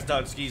 That guy's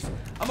done, skis.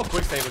 I'm a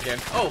quick save again.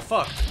 Oh,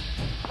 fuck.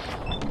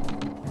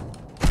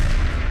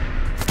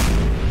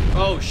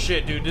 Oh,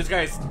 shit, dude. This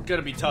guy's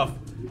gonna be tough.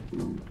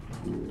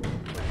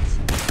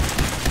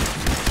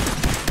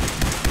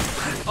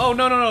 Oh,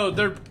 no, no, no.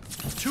 There are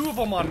 2 of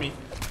them on me.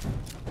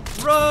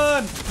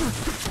 Run!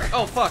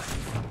 Oh, fuck.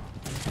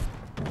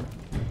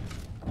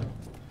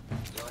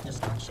 Your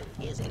destruction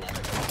is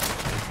inevitable.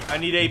 I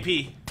need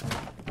AP.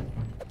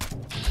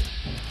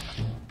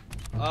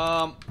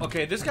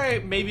 Okay, this guy,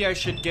 maybe I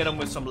should get him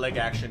with some leg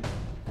action.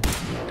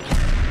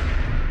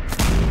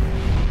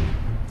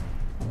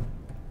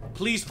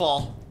 Please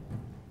fall.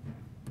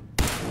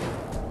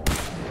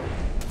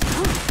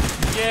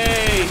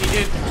 Yay, he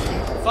did.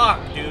 Fuck,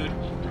 dude.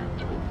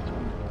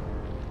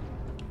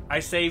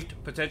 I saved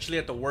potentially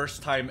at the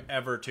worst time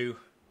ever, too.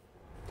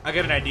 I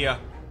got an idea.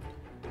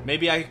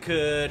 Maybe I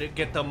could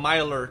get the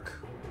Mirelurk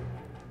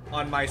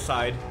on my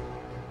side.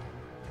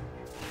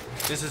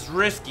 This is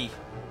risky,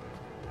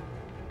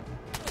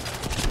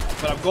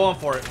 but I'm going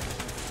for it.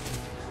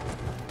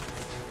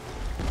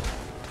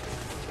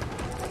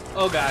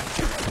 Oh god.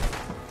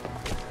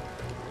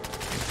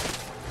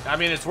 I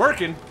mean, it's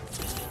working.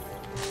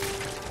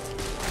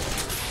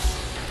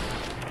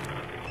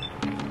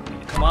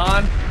 Come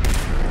on.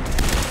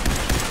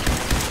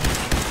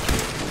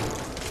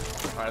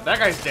 Alright, that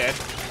guy's dead.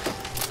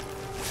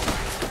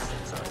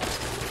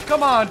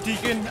 Come on,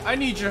 Deacon. I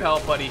need your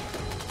help, buddy.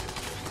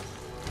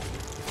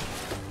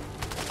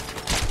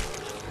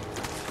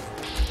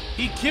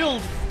 He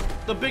killed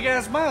the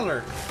big-ass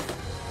Mirelurk.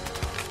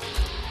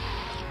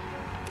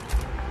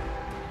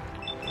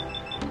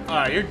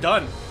 Alright, you're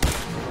done.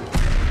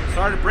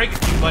 Sorry to break it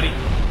to you, buddy.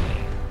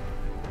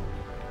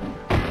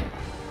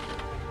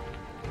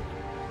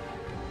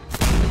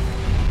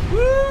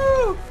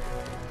 Woo!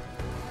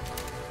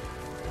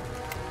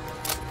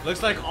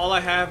 Looks like all I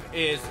have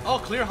is... Oh,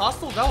 clear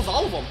hostiles? That was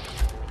all of them.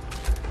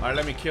 Alright,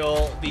 let me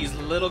kill these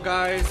little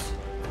guys.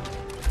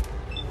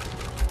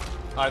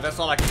 Alright, that's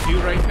all I can do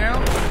right now.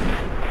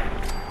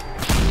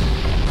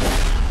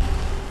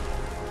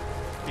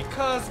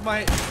 Because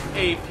my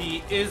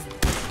AP is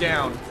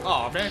down.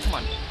 Oh, man, come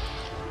on.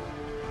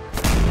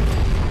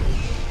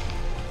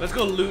 Let's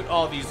go loot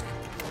all these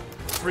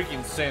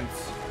freaking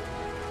synths.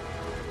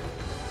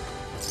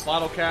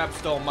 Bottle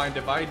caps, don't mind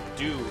if I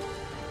do.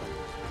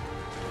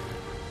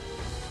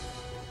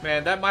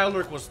 Man, that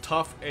Mirelurk was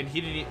tough, and he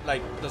didn't,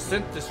 like, the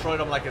synth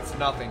destroyed him like it's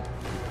nothing.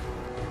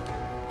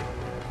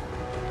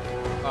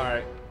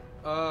 Alright.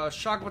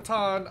 Shock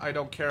baton, I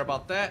don't care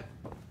about that.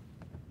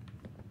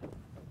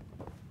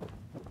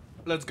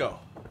 Let's go.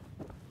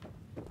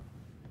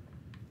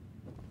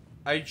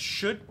 I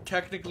should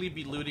technically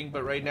be looting,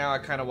 but right now I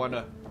kind of want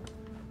to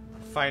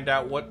find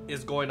out what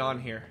is going on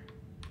here.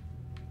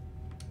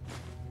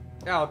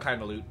 Yeah, I'll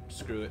kind of loot.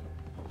 Screw it.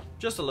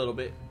 Just a little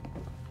bit.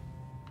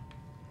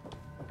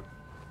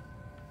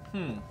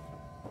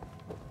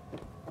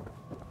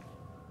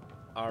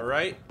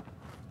 Alright.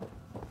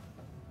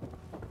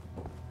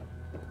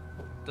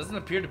 Doesn't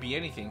appear to be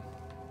anything.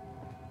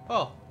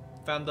 Oh,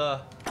 found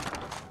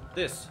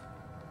this.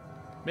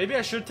 Maybe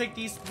I should take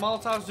these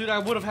Molotovs, dude. I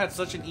would have had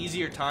such an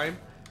easier time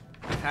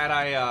had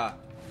I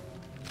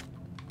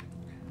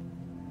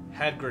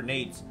had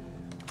grenades.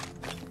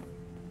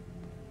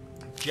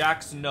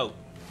 Jack's note,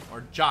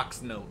 or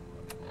Jock's note.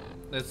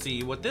 Let's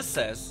see what this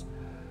says.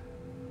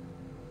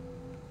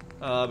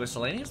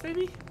 Miscellaneous,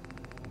 maybe?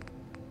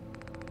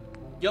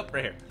 Yup,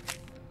 right here.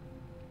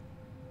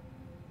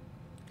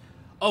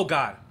 Oh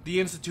god, the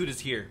Institute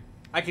is here.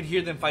 I can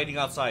hear them fighting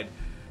outside.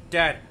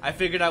 Dad, I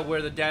figured out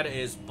where the data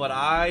is, but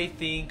I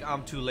think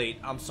I'm too late.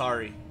 I'm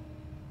sorry.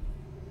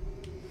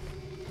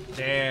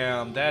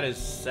 Damn, that is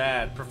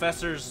sad.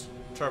 Professor's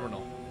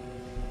terminal.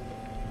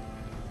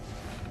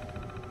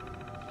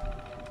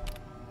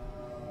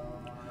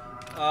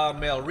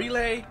 Mail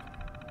relay.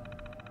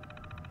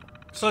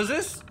 So is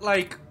this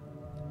like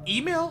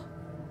email?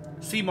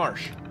 C.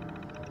 Marsh.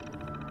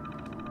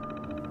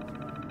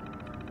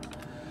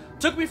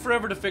 Took me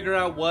forever to figure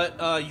out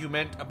what you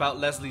meant about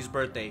Leslie's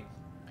birthday.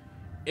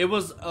 It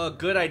was a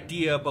good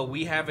idea, but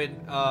we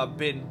haven't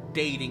been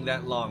dating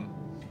that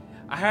long.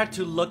 I had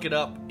to look it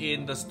up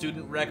in the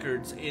student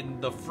records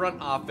in the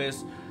front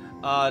office.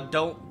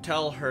 Don't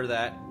tell her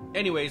that.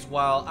 Anyways,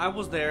 while I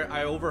was there,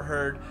 I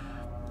overheard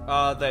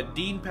that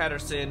Dean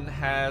Patterson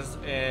has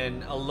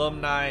an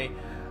alumni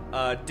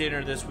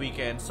dinner this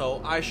weekend,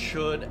 so he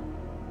should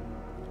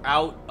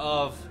out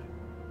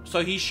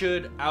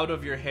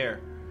of your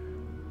hair.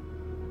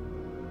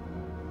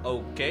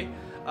 Okay.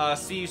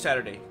 See you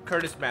Saturday.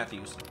 Curtis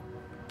Matthews.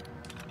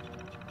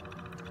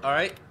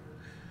 Alright.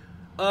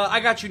 I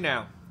got you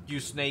now, you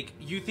snake.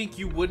 You think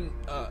you wouldn't,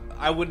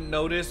 I wouldn't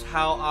notice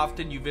how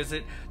often you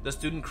visit the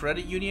student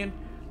credit union?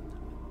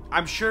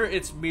 I'm sure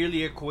it's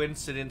merely a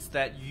coincidence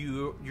that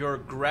your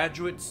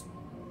graduate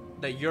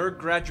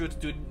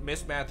student,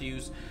 Miss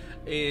Matthews,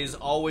 is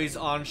always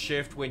on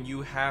shift when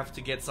you have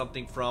to get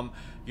something from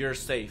your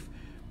safe.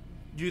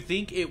 You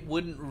think it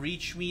wouldn't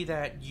reach me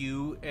that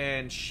you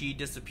and she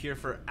disappear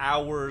for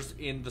hours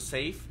in the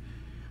safe?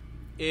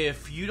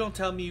 If you don't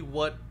tell me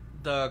what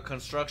the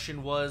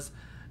construction was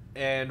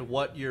and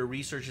what your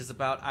research is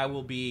about, I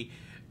will be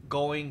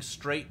going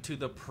straight to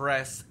the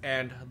press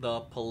and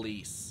the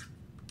police.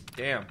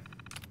 Damn.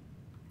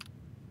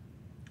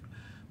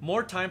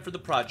 More time for the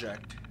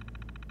project.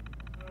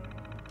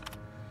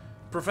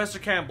 Professor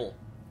Campbell,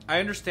 I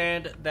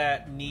understand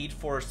that need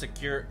for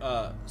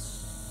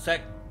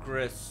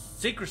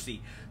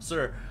secrecy,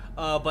 sir.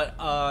 But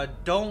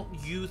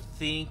don't you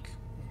think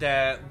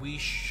that we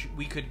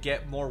could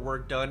get more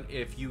work done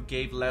if you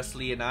gave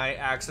Leslie and I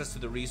access to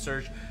the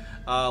research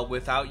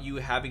without you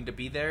having to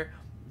be there?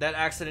 That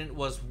accident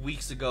was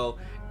weeks ago,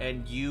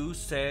 and you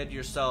said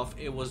yourself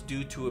it was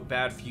due to a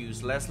bad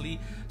fuse. Leslie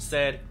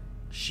said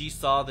she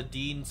saw the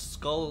dean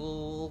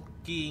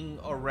skulking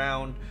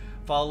around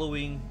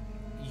following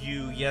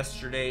you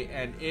yesterday,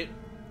 and it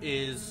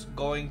is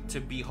going to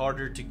be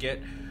harder to get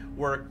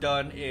work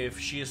done if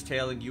she is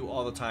tailing you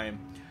all the time.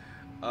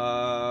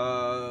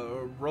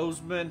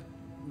 Rosamund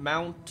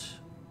Mount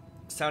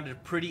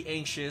sounded pretty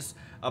anxious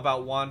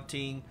about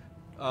wanting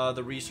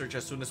the research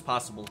as soon as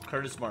possible.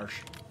 Curtis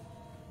Marsh.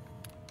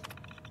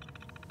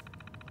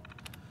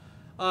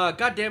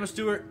 God damn it,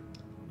 Stuart.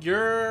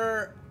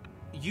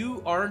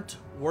 You aren't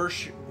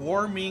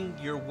worming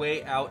your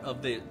way out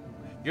of this.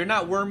 You're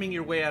not worming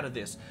your way out of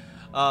this.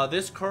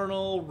 This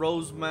Colonel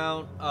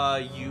Rosemount,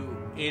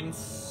 you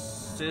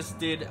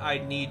insisted I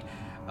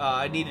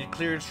needed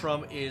clearance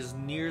from, is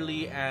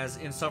nearly as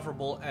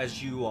insufferable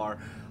as you are.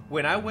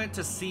 When I went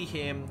to see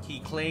him, he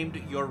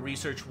claimed your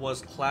research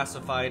was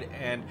classified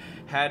and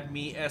had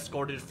me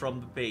escorted from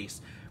the base.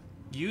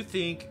 You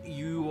think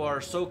you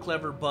are so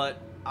clever,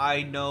 but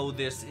I know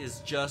this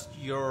is just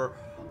your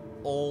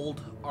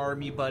old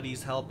army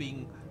buddies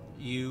helping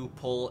you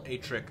pull a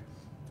trick.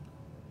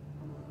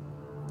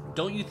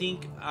 Don't you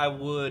think I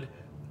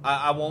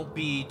won't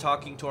be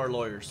talking to our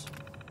lawyers?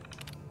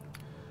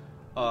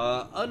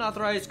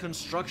 Unauthorized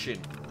construction.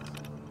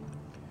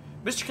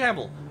 Mr.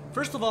 Campbell,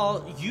 first of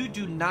all, you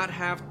do not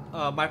have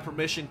my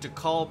permission to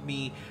call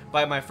me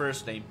by my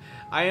first name.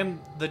 I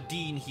am the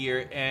dean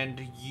here,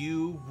 and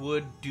you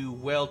would do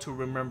well to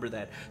remember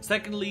that.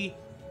 Secondly,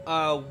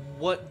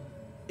 what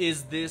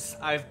is this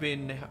I've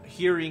been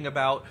hearing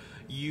about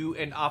you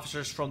and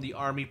officers from the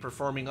Army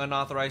performing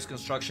unauthorized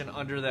construction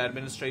under the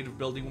administrative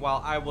building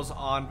while I was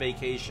on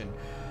vacation?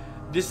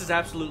 This is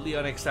absolutely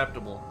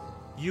unacceptable.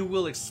 You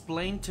will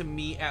explain to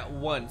me at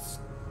once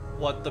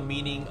what the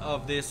meaning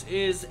of this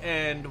is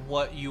and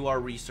what you are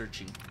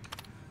researching.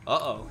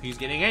 Uh-oh, he's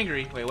getting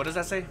angry. Wait, what does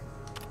that say?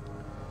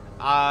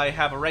 I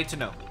have a right to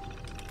know.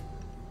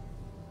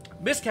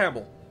 Miss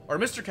Campbell, or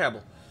Mr.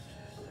 Campbell,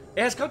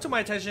 it has come to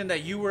my attention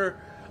that you were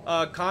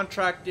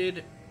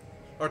contacted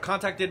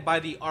by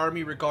the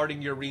Army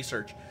regarding your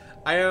research.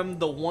 I am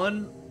the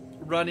one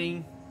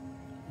running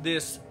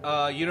this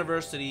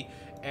university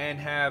and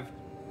have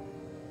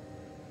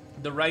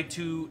the right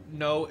to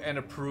know and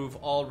approve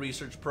all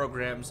research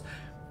programs.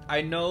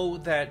 I know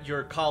that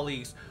your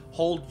colleagues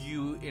hold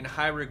you in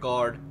high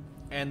regard,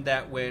 and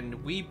that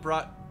when we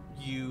brought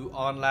you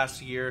on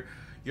last year,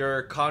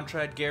 your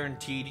contract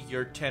guaranteed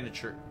your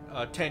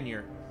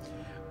tenure.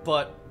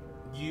 But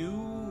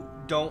you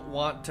don't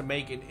want to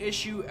make an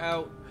issue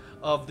out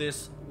of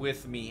this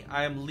with me.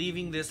 I am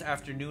leaving this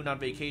afternoon on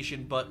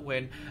vacation, but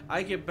when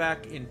I get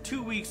back in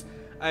 2 weeks,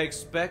 I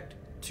expect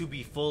to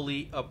be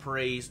fully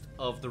appraised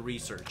of the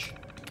research.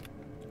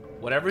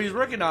 Whatever he's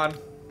working on,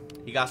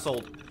 he got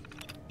sold.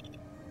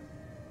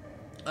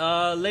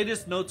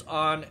 Latest notes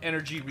on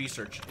energy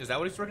research. Is that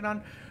what he's working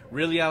on?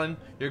 Really, Alan?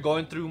 You're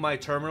going through my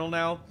terminal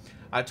now?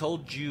 I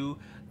told you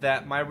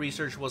that my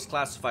research was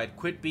classified.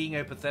 Quit being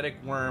a pathetic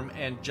worm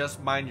and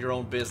just mind your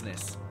own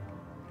business.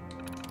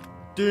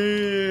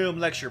 Damn,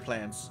 lecture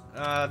plans.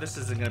 This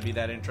isn't going to be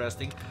that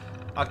interesting.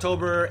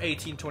 October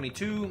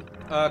 1822,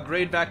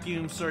 grade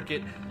vacuum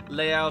circuit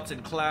layouts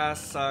in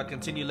class.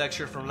 Continue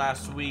lecture from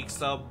last week.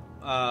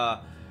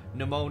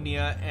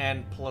 Pneumonia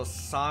and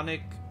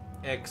plasonic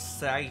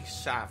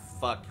excitation.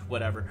 Fuck,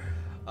 whatever.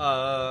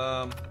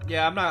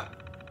 Yeah, I'm not...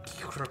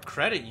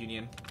 Credit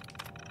union.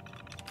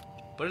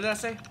 What did that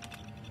say?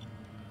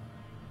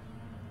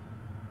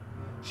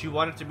 She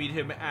wanted to meet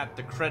him at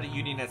the credit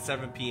union at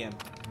 7 p.m.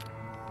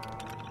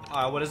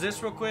 What is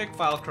this real quick?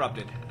 File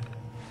corrupted.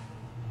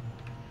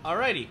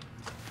 Alrighty.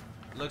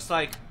 Looks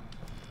like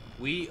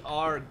we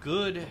are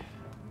good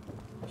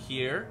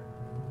here.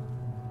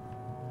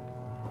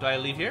 Do I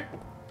leave here?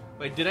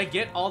 Wait, did I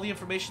get all the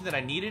information that I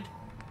needed?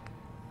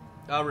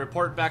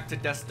 Report back to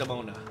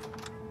Desdemona.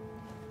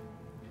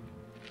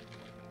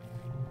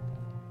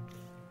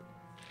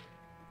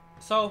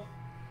 So,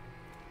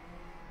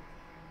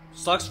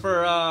 sucks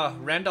for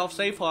Randolph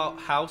Safe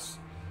House.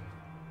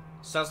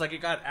 Sounds like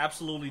it got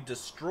absolutely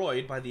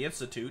destroyed by the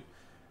Institute.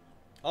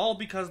 All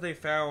because they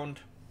found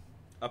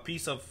a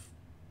piece of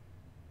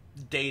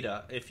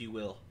data, if you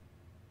will.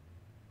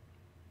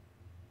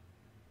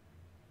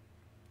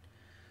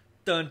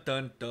 Dun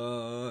dun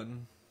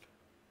dun.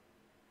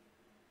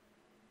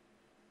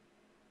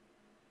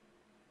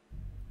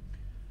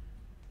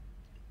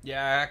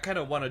 Yeah, I kind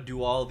of want to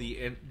do all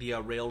the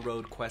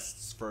railroad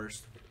quests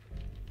first.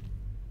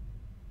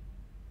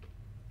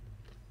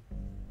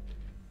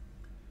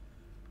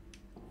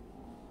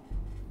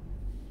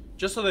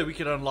 Just so that we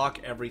can unlock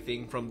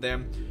everything from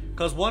them.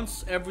 Because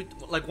once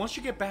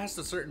you get past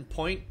a certain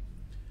point,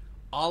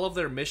 all of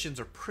their missions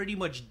are pretty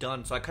much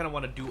done. So I kind of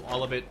want to do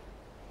all of it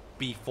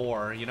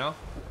before, you know?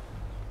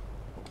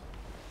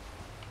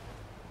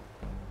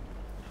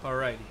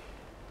 Alrighty.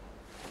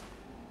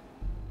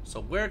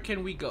 So where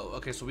can we go?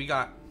 Okay, so we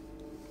got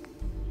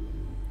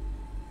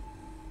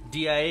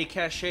DIA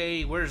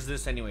cache. Where's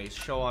this anyways?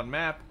 Show on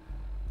map.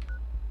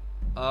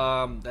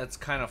 That's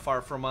kind of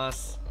far from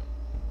us.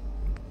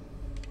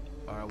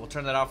 Alright, we'll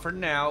turn that off for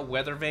now.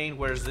 Weather vane,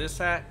 where's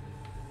this at?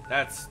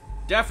 That's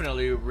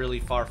definitely really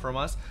far from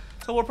us.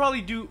 So we'll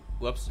probably do,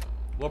 whoops.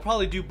 We'll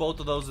probably do both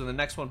of those in the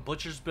next one.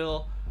 Butcher's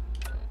Bill,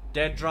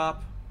 Dead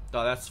Drop.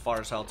 Oh, that's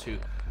far as hell too.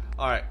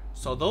 Alright,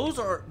 so those,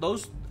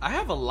 I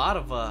have a lot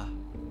of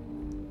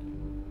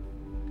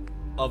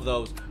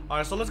those.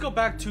 Alright, so let's go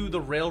back to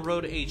the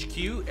Railroad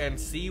HQ and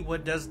see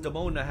what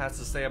Desdemona has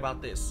to say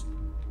about this.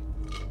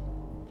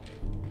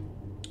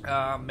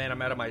 Man,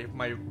 I'm out of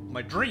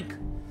my drink.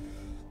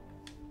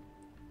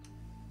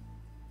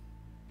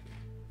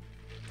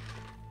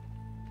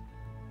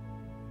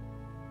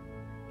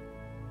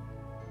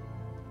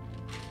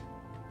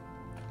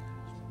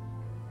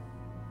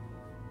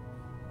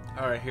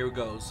 Alright, here it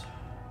goes.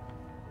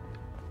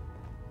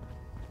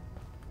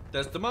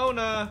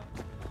 Desdemona!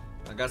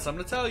 I got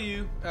something to tell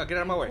you. Oh, get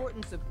out of my way. The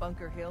importance of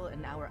Bunker Hill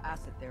and our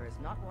asset there is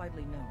not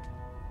widely known.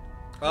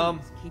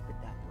 Please keep it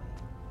that way.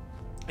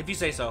 If you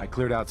say so. I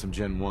cleared out some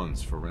Gen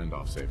 1s for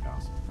Randolph Safe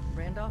House.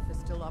 Randolph is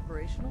still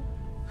operational?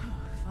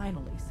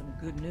 Finally, some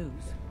good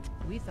news.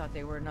 We thought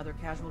they were another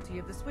casualty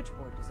of the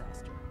switchboard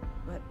disaster.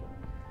 But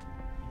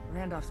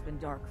Randolph's been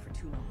dark for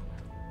too long.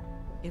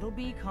 It'll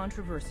be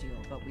controversial,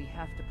 but we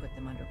have to put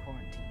them under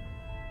quarantine.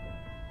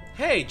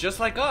 Hey, just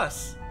like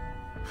us.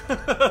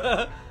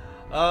 Your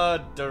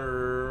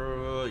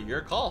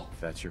call. If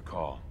that's your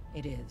call.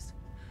 It is.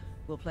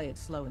 We'll play it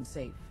slow and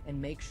safe,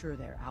 and make sure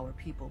they're our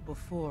people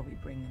before we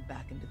bring them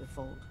back into the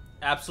fold.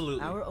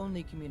 Absolutely. Our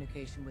only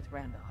communication with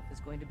Randolph is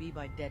going to be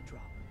by dead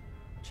drop.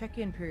 Check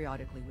in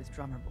periodically with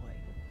Drummer Boy.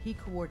 He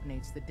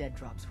coordinates the dead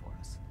drops for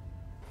us.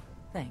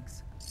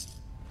 Thanks.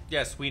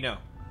 Yes, we know.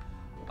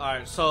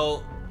 Alright,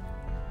 so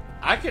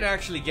I could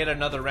actually get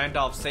another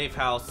Randolph safe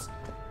house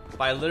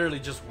by literally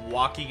just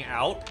walking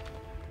out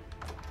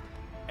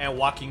and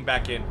walking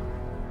back in.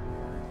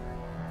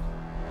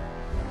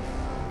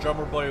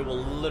 Drummer Boy will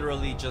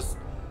literally just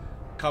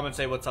come and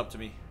say what's up to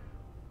me.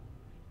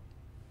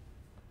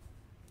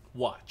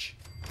 Watch.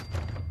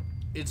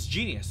 It's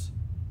genius.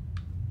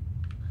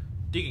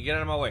 Deacon, get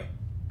out of my way.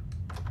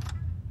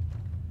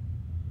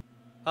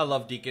 I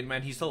love Deacon,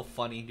 man. He's so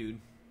funny, dude.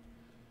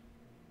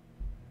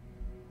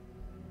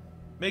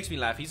 Makes me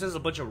laugh. He says a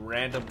bunch of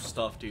random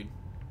stuff, dude.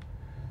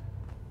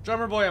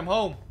 Drummer Boy, I'm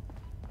home.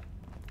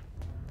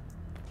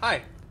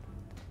 Hi.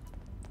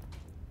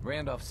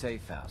 Randolph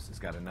Safe House has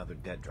got another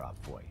dead drop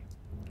for you.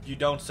 You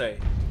don't say.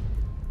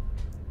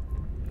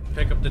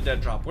 Pick up the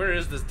dead drop. Where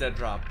is this dead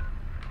drop?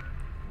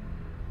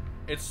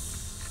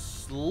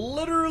 It's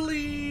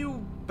literally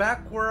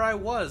back where I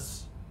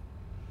was.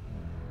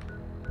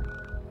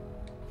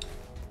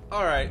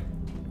 Alright.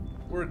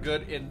 We're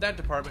good in that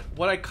department.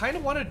 What I kind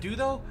of want to do,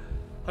 though...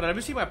 Hold on, let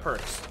me see my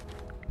perks.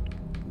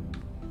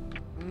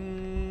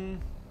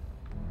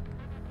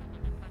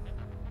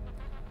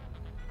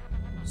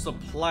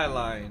 Supply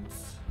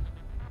lines.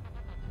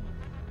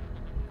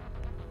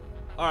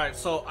 Alright,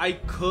 so I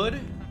could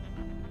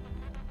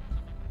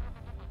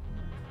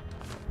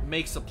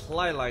make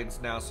supply lines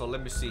now, so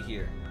let me see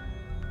here.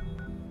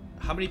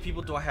 How many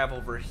people do I have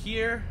over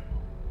here?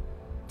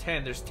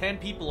 10. There's 10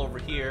 people over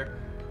here.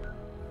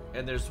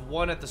 And there's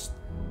one at the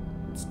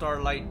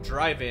Starlight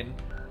Drive-In.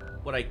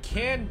 What I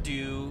can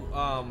do,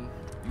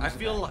 I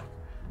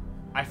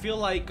feel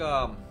like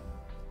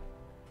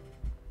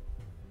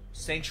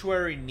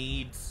Sanctuary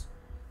needs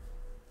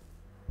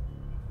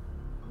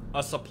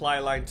a supply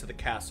line to the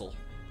castle.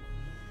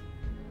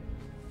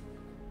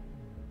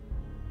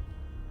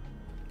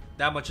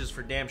 That much is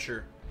for damn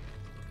sure.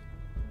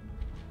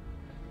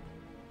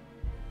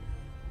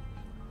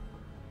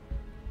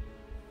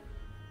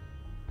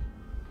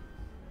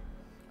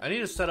 I need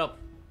to set up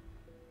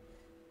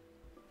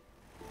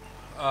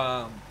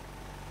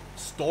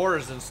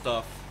stores and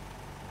stuff.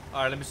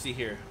 Alright, let me see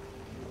here.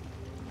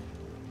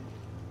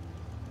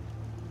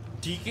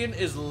 Deacon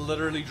is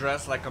literally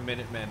dressed like a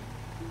Minuteman.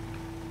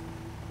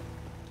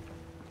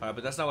 Alright,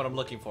 but that's not what I'm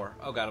looking for.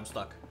 Oh god, I'm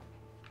stuck.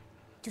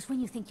 Just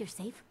when you think you're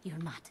safe, you're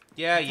not.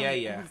 Yeah. Always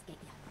get ya.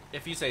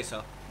 If you say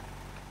so.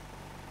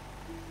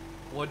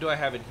 What do I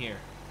have in here?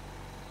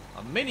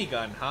 A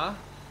minigun, huh?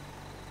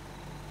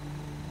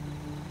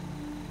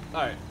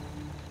 Alright.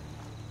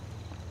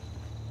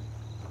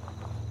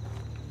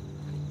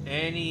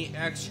 Any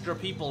extra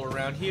people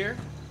around here?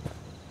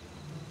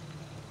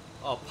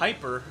 Oh,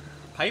 Piper.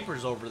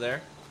 Piper's over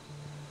there.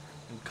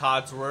 And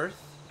Codsworth.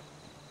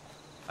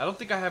 I don't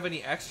think I have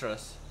any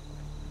extras.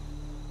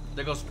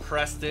 There goes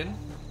Preston.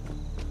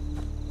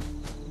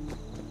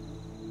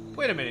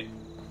 Wait a minute.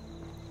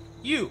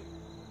 You!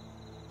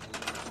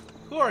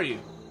 Who are you?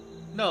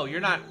 No,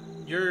 you're not.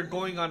 You're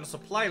going on a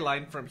supply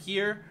line from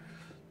here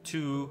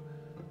to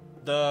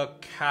the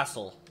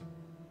castle.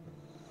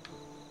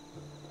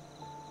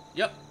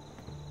 Yep.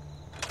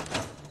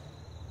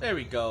 There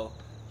we go.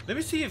 Let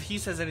me see if he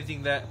says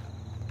anything that...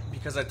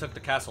 Because I took the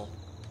castle.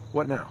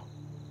 What now?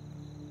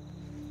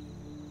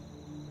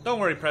 Don't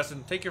worry,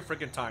 Preston. Take your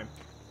freaking time.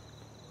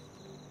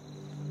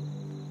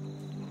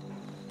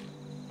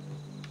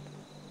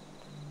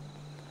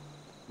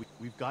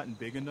 We've gotten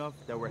big enough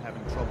that we're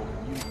having trouble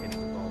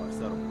communicating with all our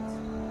settlements.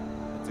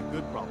 It's a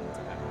good problem to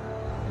have,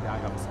 and I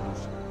have a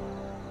solution.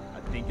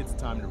 I think it's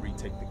time to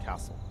retake the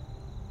castle.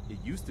 It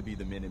used to be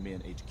the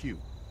Minutemen HQ,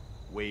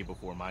 way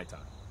before my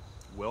time.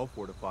 Well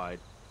fortified,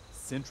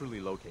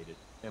 centrally located,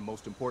 and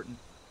most important,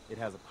 it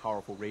has a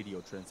powerful radio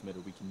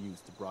transmitter we can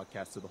use to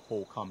broadcast to the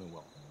whole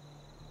Commonwealth.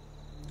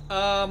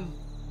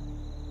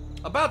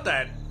 About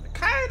that,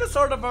 kinda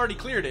sort of already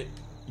cleared it.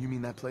 You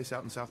mean that place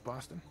out in South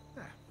Boston?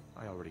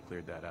 I already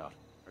cleared that out.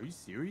 Are you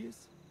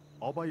serious?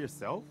 All by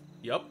yourself?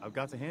 Yup. I've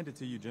got to hand it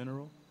to you,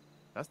 General.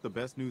 That's the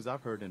best news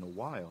I've heard in a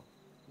while.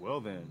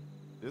 Well then,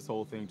 this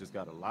whole thing just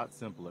got a lot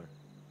simpler.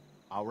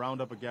 I'll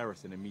round up a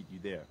garrison and meet you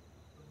there.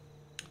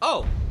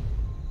 Oh.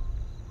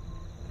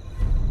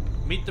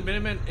 Meet the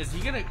Minuteman. Is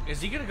he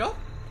gonna go?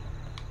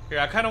 Here,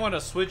 I kinda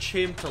wanna switch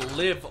him to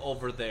live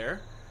over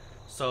there.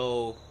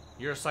 So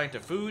you're assigned to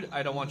food.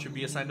 I don't want you to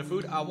be assigned to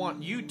food. I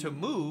want you to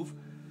move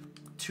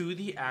to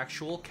the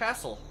actual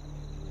castle.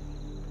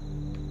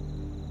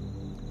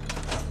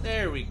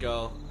 There we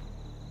go.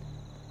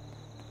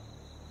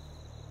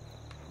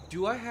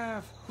 Do I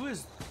have... Who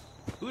is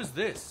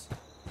this?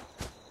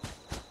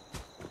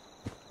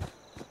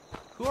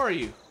 Who are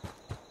you?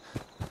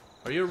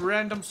 Are you a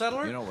random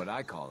settler? You know what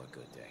I call a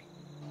good day?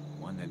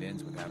 One that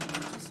ends without an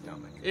empty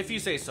stomach. If you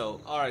say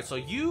so. Alright, so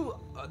you...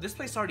 this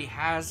place already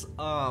has,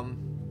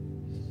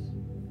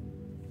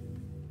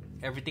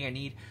 everything I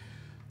need.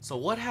 So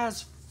what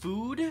has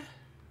food?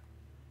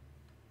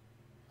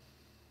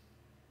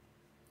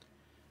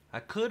 I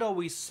could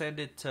always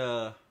send it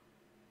to...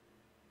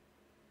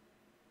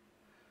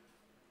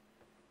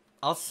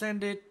 I'll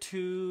send it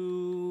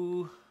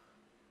to...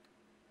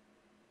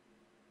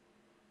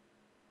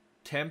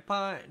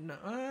 Tempine?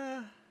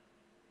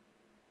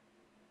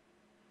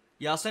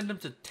 Yeah, I'll send him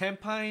to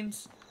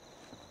Tempines.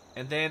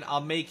 And then I'll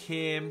make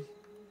him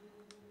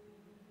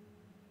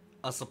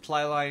a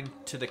supply line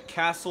to the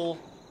castle.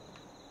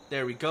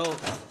 There we go.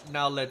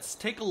 Now let's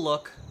take a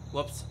look.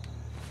 Whoops.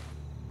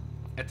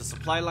 At the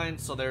supply line.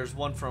 So there's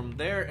one from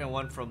there and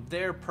one from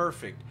there.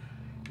 Perfect.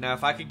 Now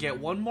if I could get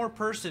one more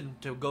person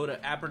to go to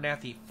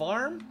Abernathy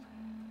Farm.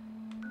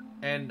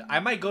 And I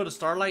might go to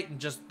Starlight and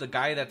just the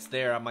guy that's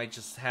there, I might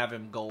just have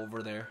him go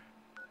over there.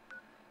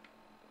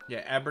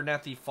 Yeah,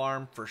 Abernathy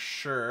Farm for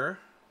sure.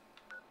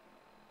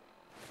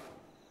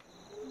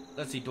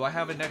 Let's see, do I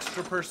have an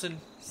extra person?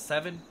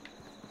 7?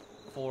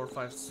 4,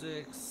 5,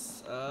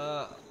 6.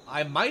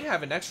 I might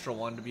have an extra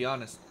one, to be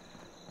honest.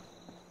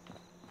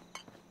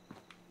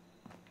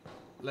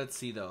 Let's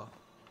see, though.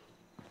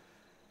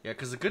 Yeah,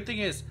 because the good thing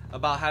is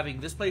about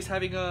having this place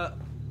having a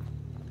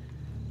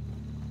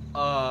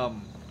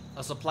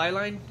supply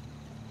line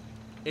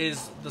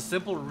is the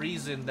simple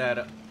reason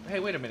that... hey,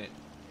 wait a minute.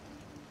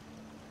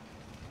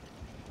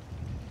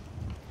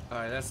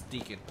 Alright, that's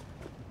Deacon.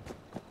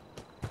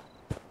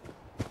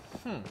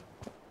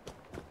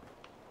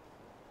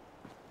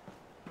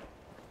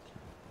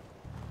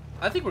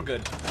 I think we're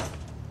good.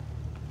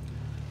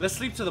 Let's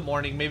sleep to the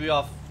morning. Maybe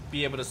I'll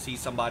be able to see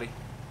somebody.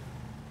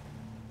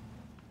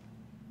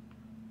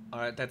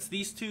 Alright, that's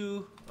these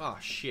two. Oh,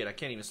 shit. I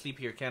can't even sleep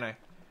here, can I?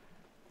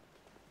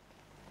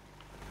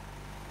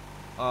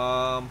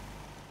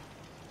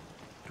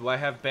 Do I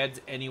have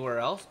beds anywhere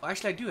else? Oh,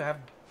 actually, I do have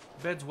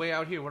beds way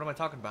out here. What am I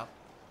talking about?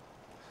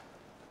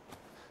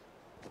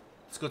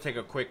 Let's go take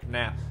a quick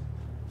nap.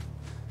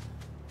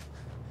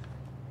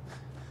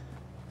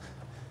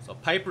 So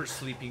Piper's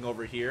sleeping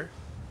over here.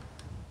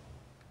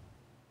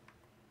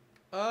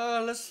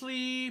 Let's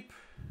sleep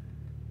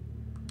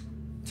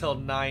till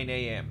 9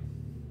 a.m.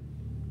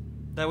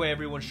 That way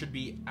everyone should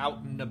be out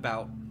and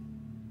about.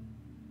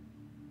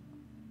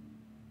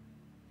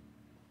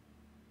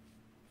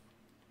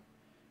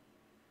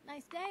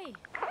 Nice day.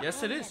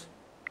 Yes, it is.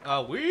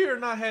 We are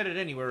not headed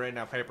anywhere right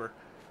now, Piper.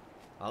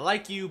 I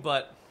like you,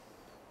 but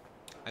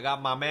I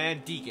got my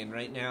man Deacon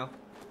right now.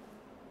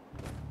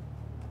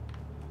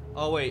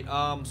 Oh, wait.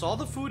 So all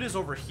the food is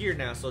over here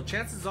now. So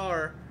chances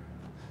are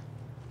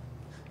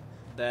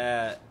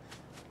that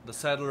the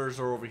settlers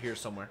are over here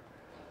somewhere.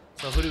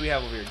 So who do we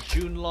have over here?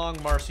 June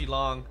Long, Marcy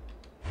Long.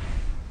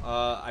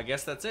 I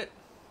guess that's it.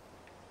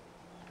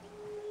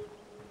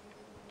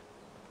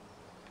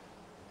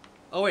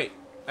 Oh, wait.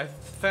 I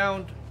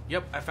found...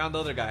 Yep, I found the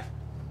other guy.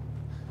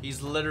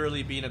 He's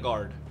literally being a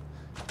guard.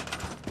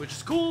 Which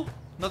is cool.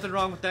 Nothing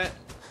wrong with that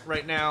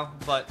right now,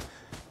 but...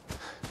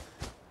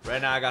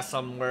 right now I got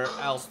somewhere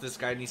else this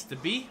guy needs to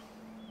be.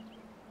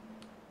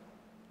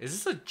 Is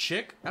this a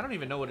chick? I don't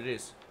even know what it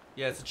is.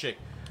 Yeah, it's a chick.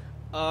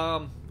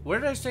 Where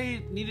did I say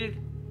it needed...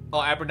 oh,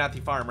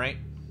 Abernathy Farm, right?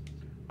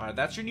 Alright,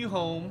 that's your new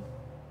home.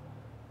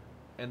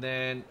 And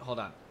then... hold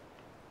on.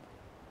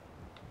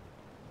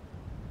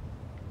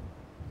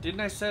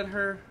 Didn't I set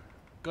her...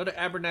 go to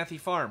Abernathy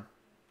Farm?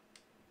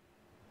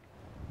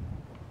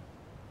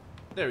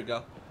 There we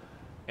go.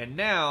 And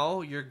now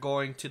you're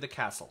going to the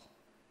castle.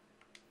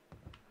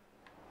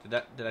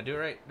 Did I do it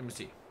right? Let me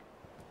see.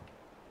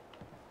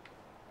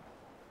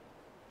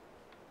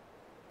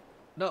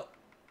 No.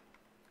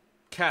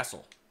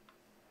 Castle.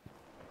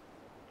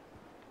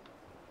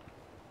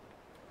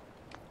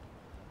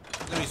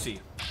 Let me see.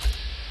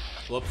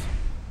 Whoops.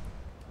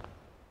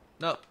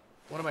 No.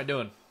 What am I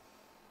doing?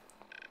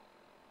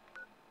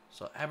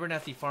 So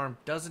Abernathy Farm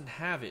doesn't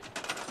have it.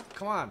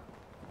 Come on.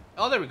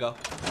 Oh, there we go.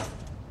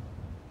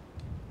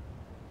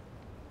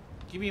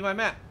 Give me my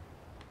map.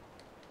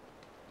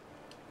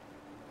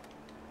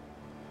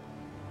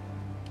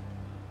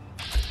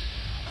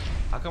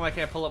 How come I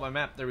can't pull up my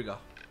map? There we go.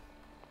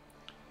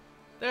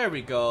 There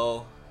we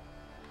go.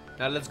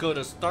 Now let's go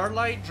to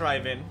Starlight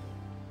Drive-In.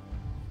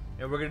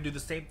 And we're going to do the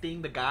same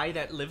thing. The guy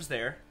that lives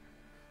there,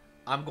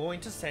 I'm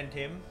going to send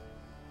him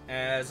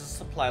as a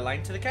supply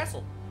line to the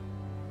castle.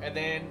 And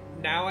then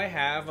now I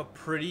have a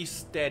pretty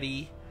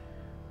steady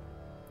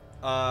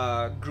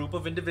group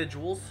of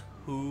individuals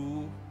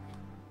who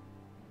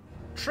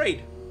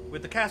trade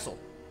with the castle.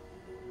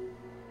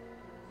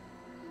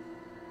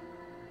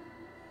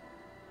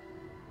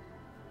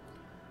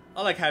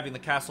 I like having the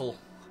castle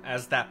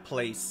as that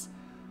place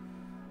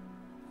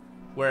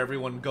where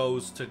everyone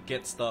goes to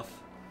get stuff.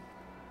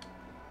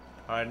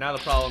 Alright, now the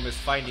problem is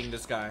finding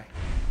this guy.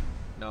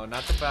 No,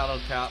 not the battle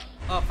cap.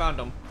 Oh, found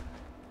him.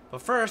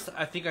 But first,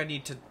 I think I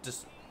need to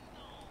just...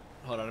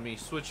 Hold on, let me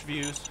switch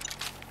views.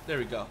 There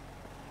we go.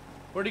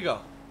 Where'd he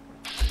go?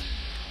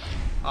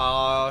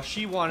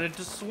 She wanted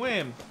to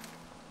swim.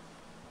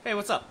 Hey,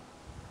 what's up?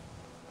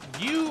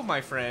 You,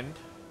 my friend,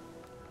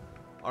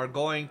 are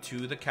going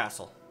to the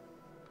castle.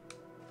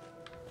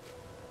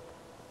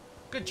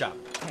 Good job.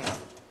 Hey,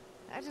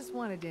 I just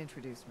wanted to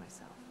introduce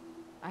myself.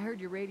 I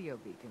heard your radio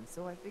beacon,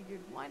 so I figured,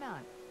 why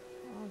not?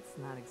 Well, it's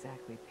not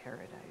exactly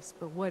paradise,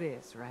 but what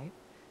is, right?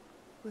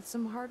 With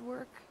some hard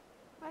work,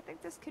 I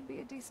think this could be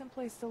a decent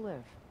place to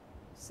live.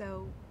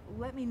 So,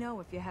 let me know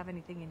if you have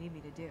anything you need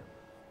me to do.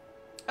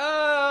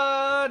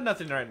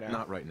 Nothing right now.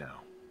 Not right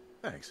now.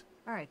 Thanks.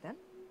 Alright then.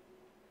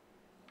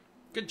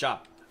 Good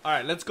job.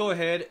 Alright, let's go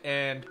ahead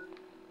and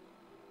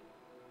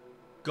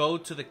go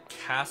to the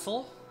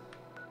castle.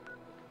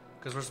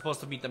 Because we're supposed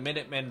to meet the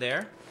Minutemen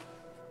there.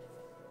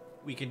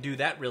 We can do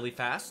that really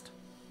fast.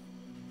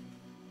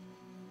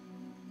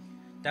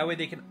 That way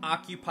they can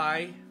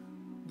occupy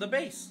the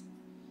base.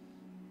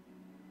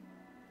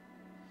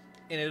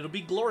 And it'll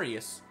be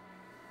glorious.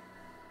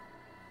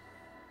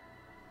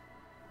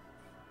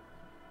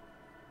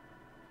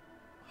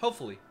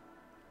 Hopefully.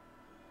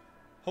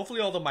 Hopefully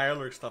all the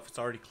Mirelurk stuff is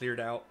already cleared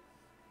out.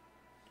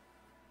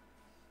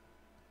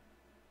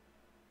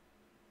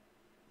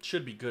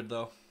 Should be good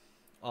though,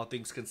 all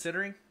things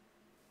considering.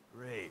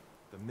 Great,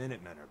 the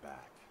Minutemen are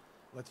back.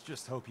 Let's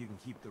just hope you can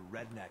keep the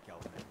redneck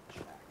element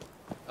in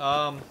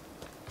check.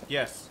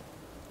 Yes.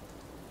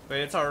 But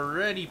it's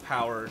already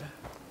powered.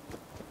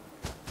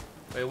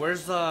 Wait,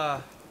 where's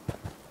the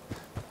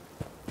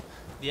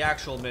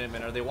actual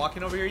Minutemen? Are they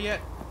walking over here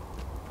yet?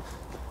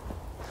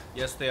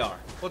 Yes, they are.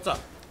 What's up?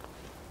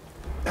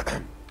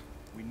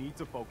 We need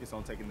to focus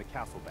on taking the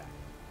castle back.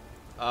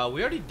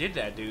 We already did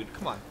that, dude.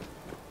 Come on.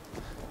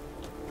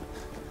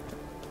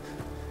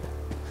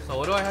 So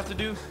what do I have to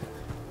do?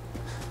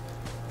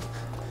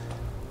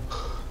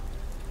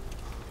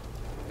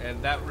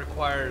 And that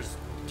requires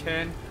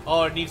 10.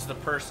 Oh, it needs the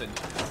person.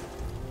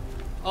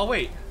 Oh,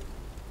 wait.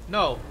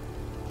 No.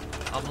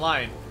 I'm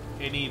lying.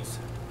 It needs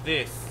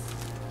this.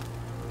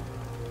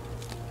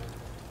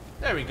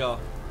 There we go.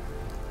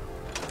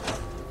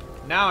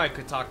 Now I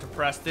could talk to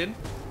Preston.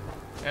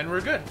 And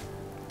we're good.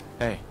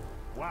 Hey.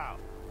 Wow,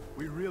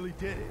 we really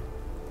did it.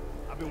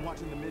 I've been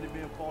watching the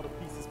Minutemen fall to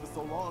pieces for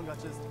so long, I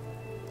just...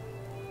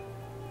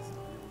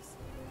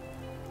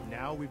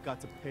 Now we've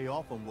got to pay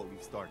off on what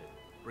we've started.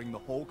 Bring the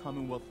whole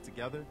Commonwealth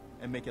together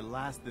and make it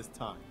last this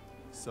time.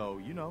 So,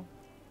 you know,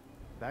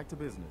 back to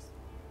business.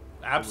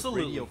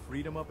 Absolutely. So with Radio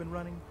Freedom up and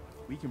running,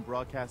 we can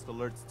broadcast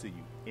alerts to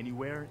you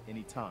anywhere,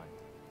 anytime.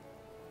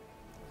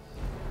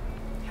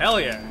 Hell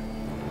yeah.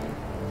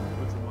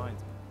 Which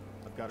reminds me,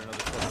 I've got another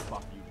photo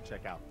spot for you to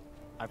check out.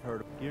 I've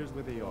heard of... Here's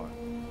where they are.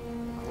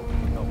 I hope you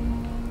can help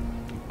me.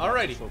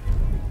 Alrighty. Show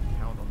people they can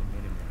count on the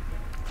Minutemen.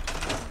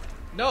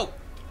 No.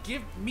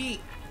 Give me...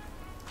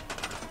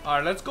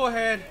 Alright, let's go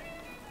ahead.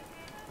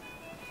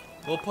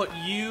 We'll put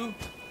you...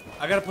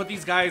 I gotta put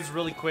these guys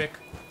really quick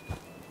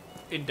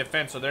in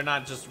defense so they're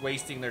not just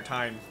wasting their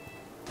time.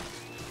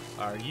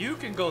 Alright, you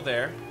can go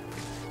there.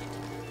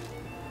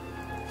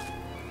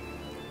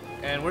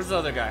 And where's the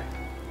other guy?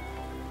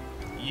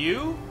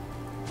 You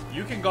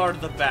can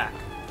guard the back.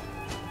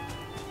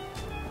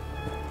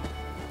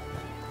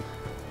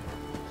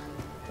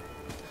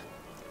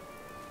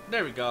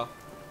 There we go.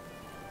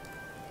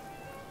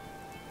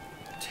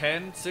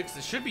 10, 6,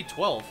 it should be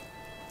 12.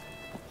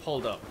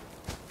 Hold up.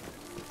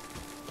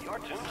 Your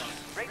tuned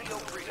Radio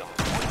Freedom,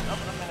 voice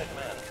of the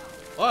Minutemen.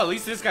 Well, at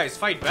least this guy's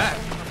fight back.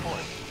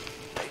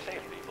 Stay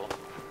safe, people.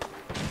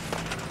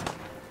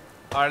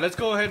 Alright, let's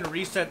go ahead and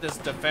reset this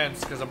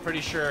defense, because I'm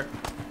pretty sure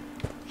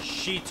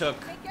she took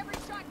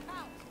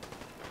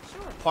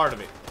part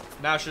of it.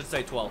 Now it should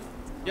say 12.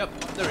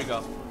 Yep, there we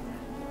go.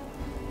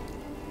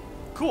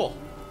 Cool.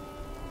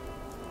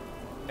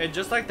 And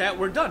just like that,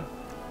 we're done.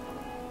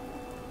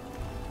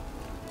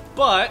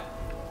 But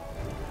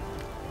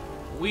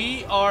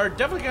we are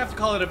definitely gonna have to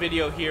call it a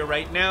video here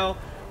right now.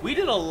 We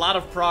did a lot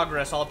of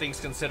progress, all things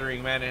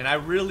considering, man, and I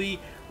really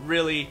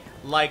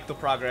like the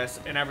progress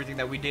and everything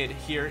that we did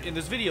here in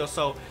this video.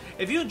 So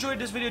if you enjoyed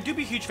this video, do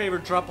me a huge favor,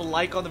 drop a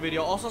like on the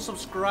video. Also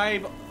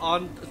subscribe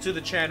to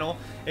the channel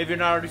if you're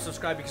not already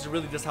subscribed, because it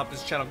really does help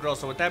this channel grow.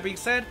 So with that being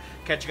said,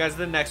 catch you guys in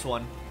the next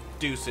one.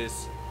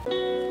 Deuces.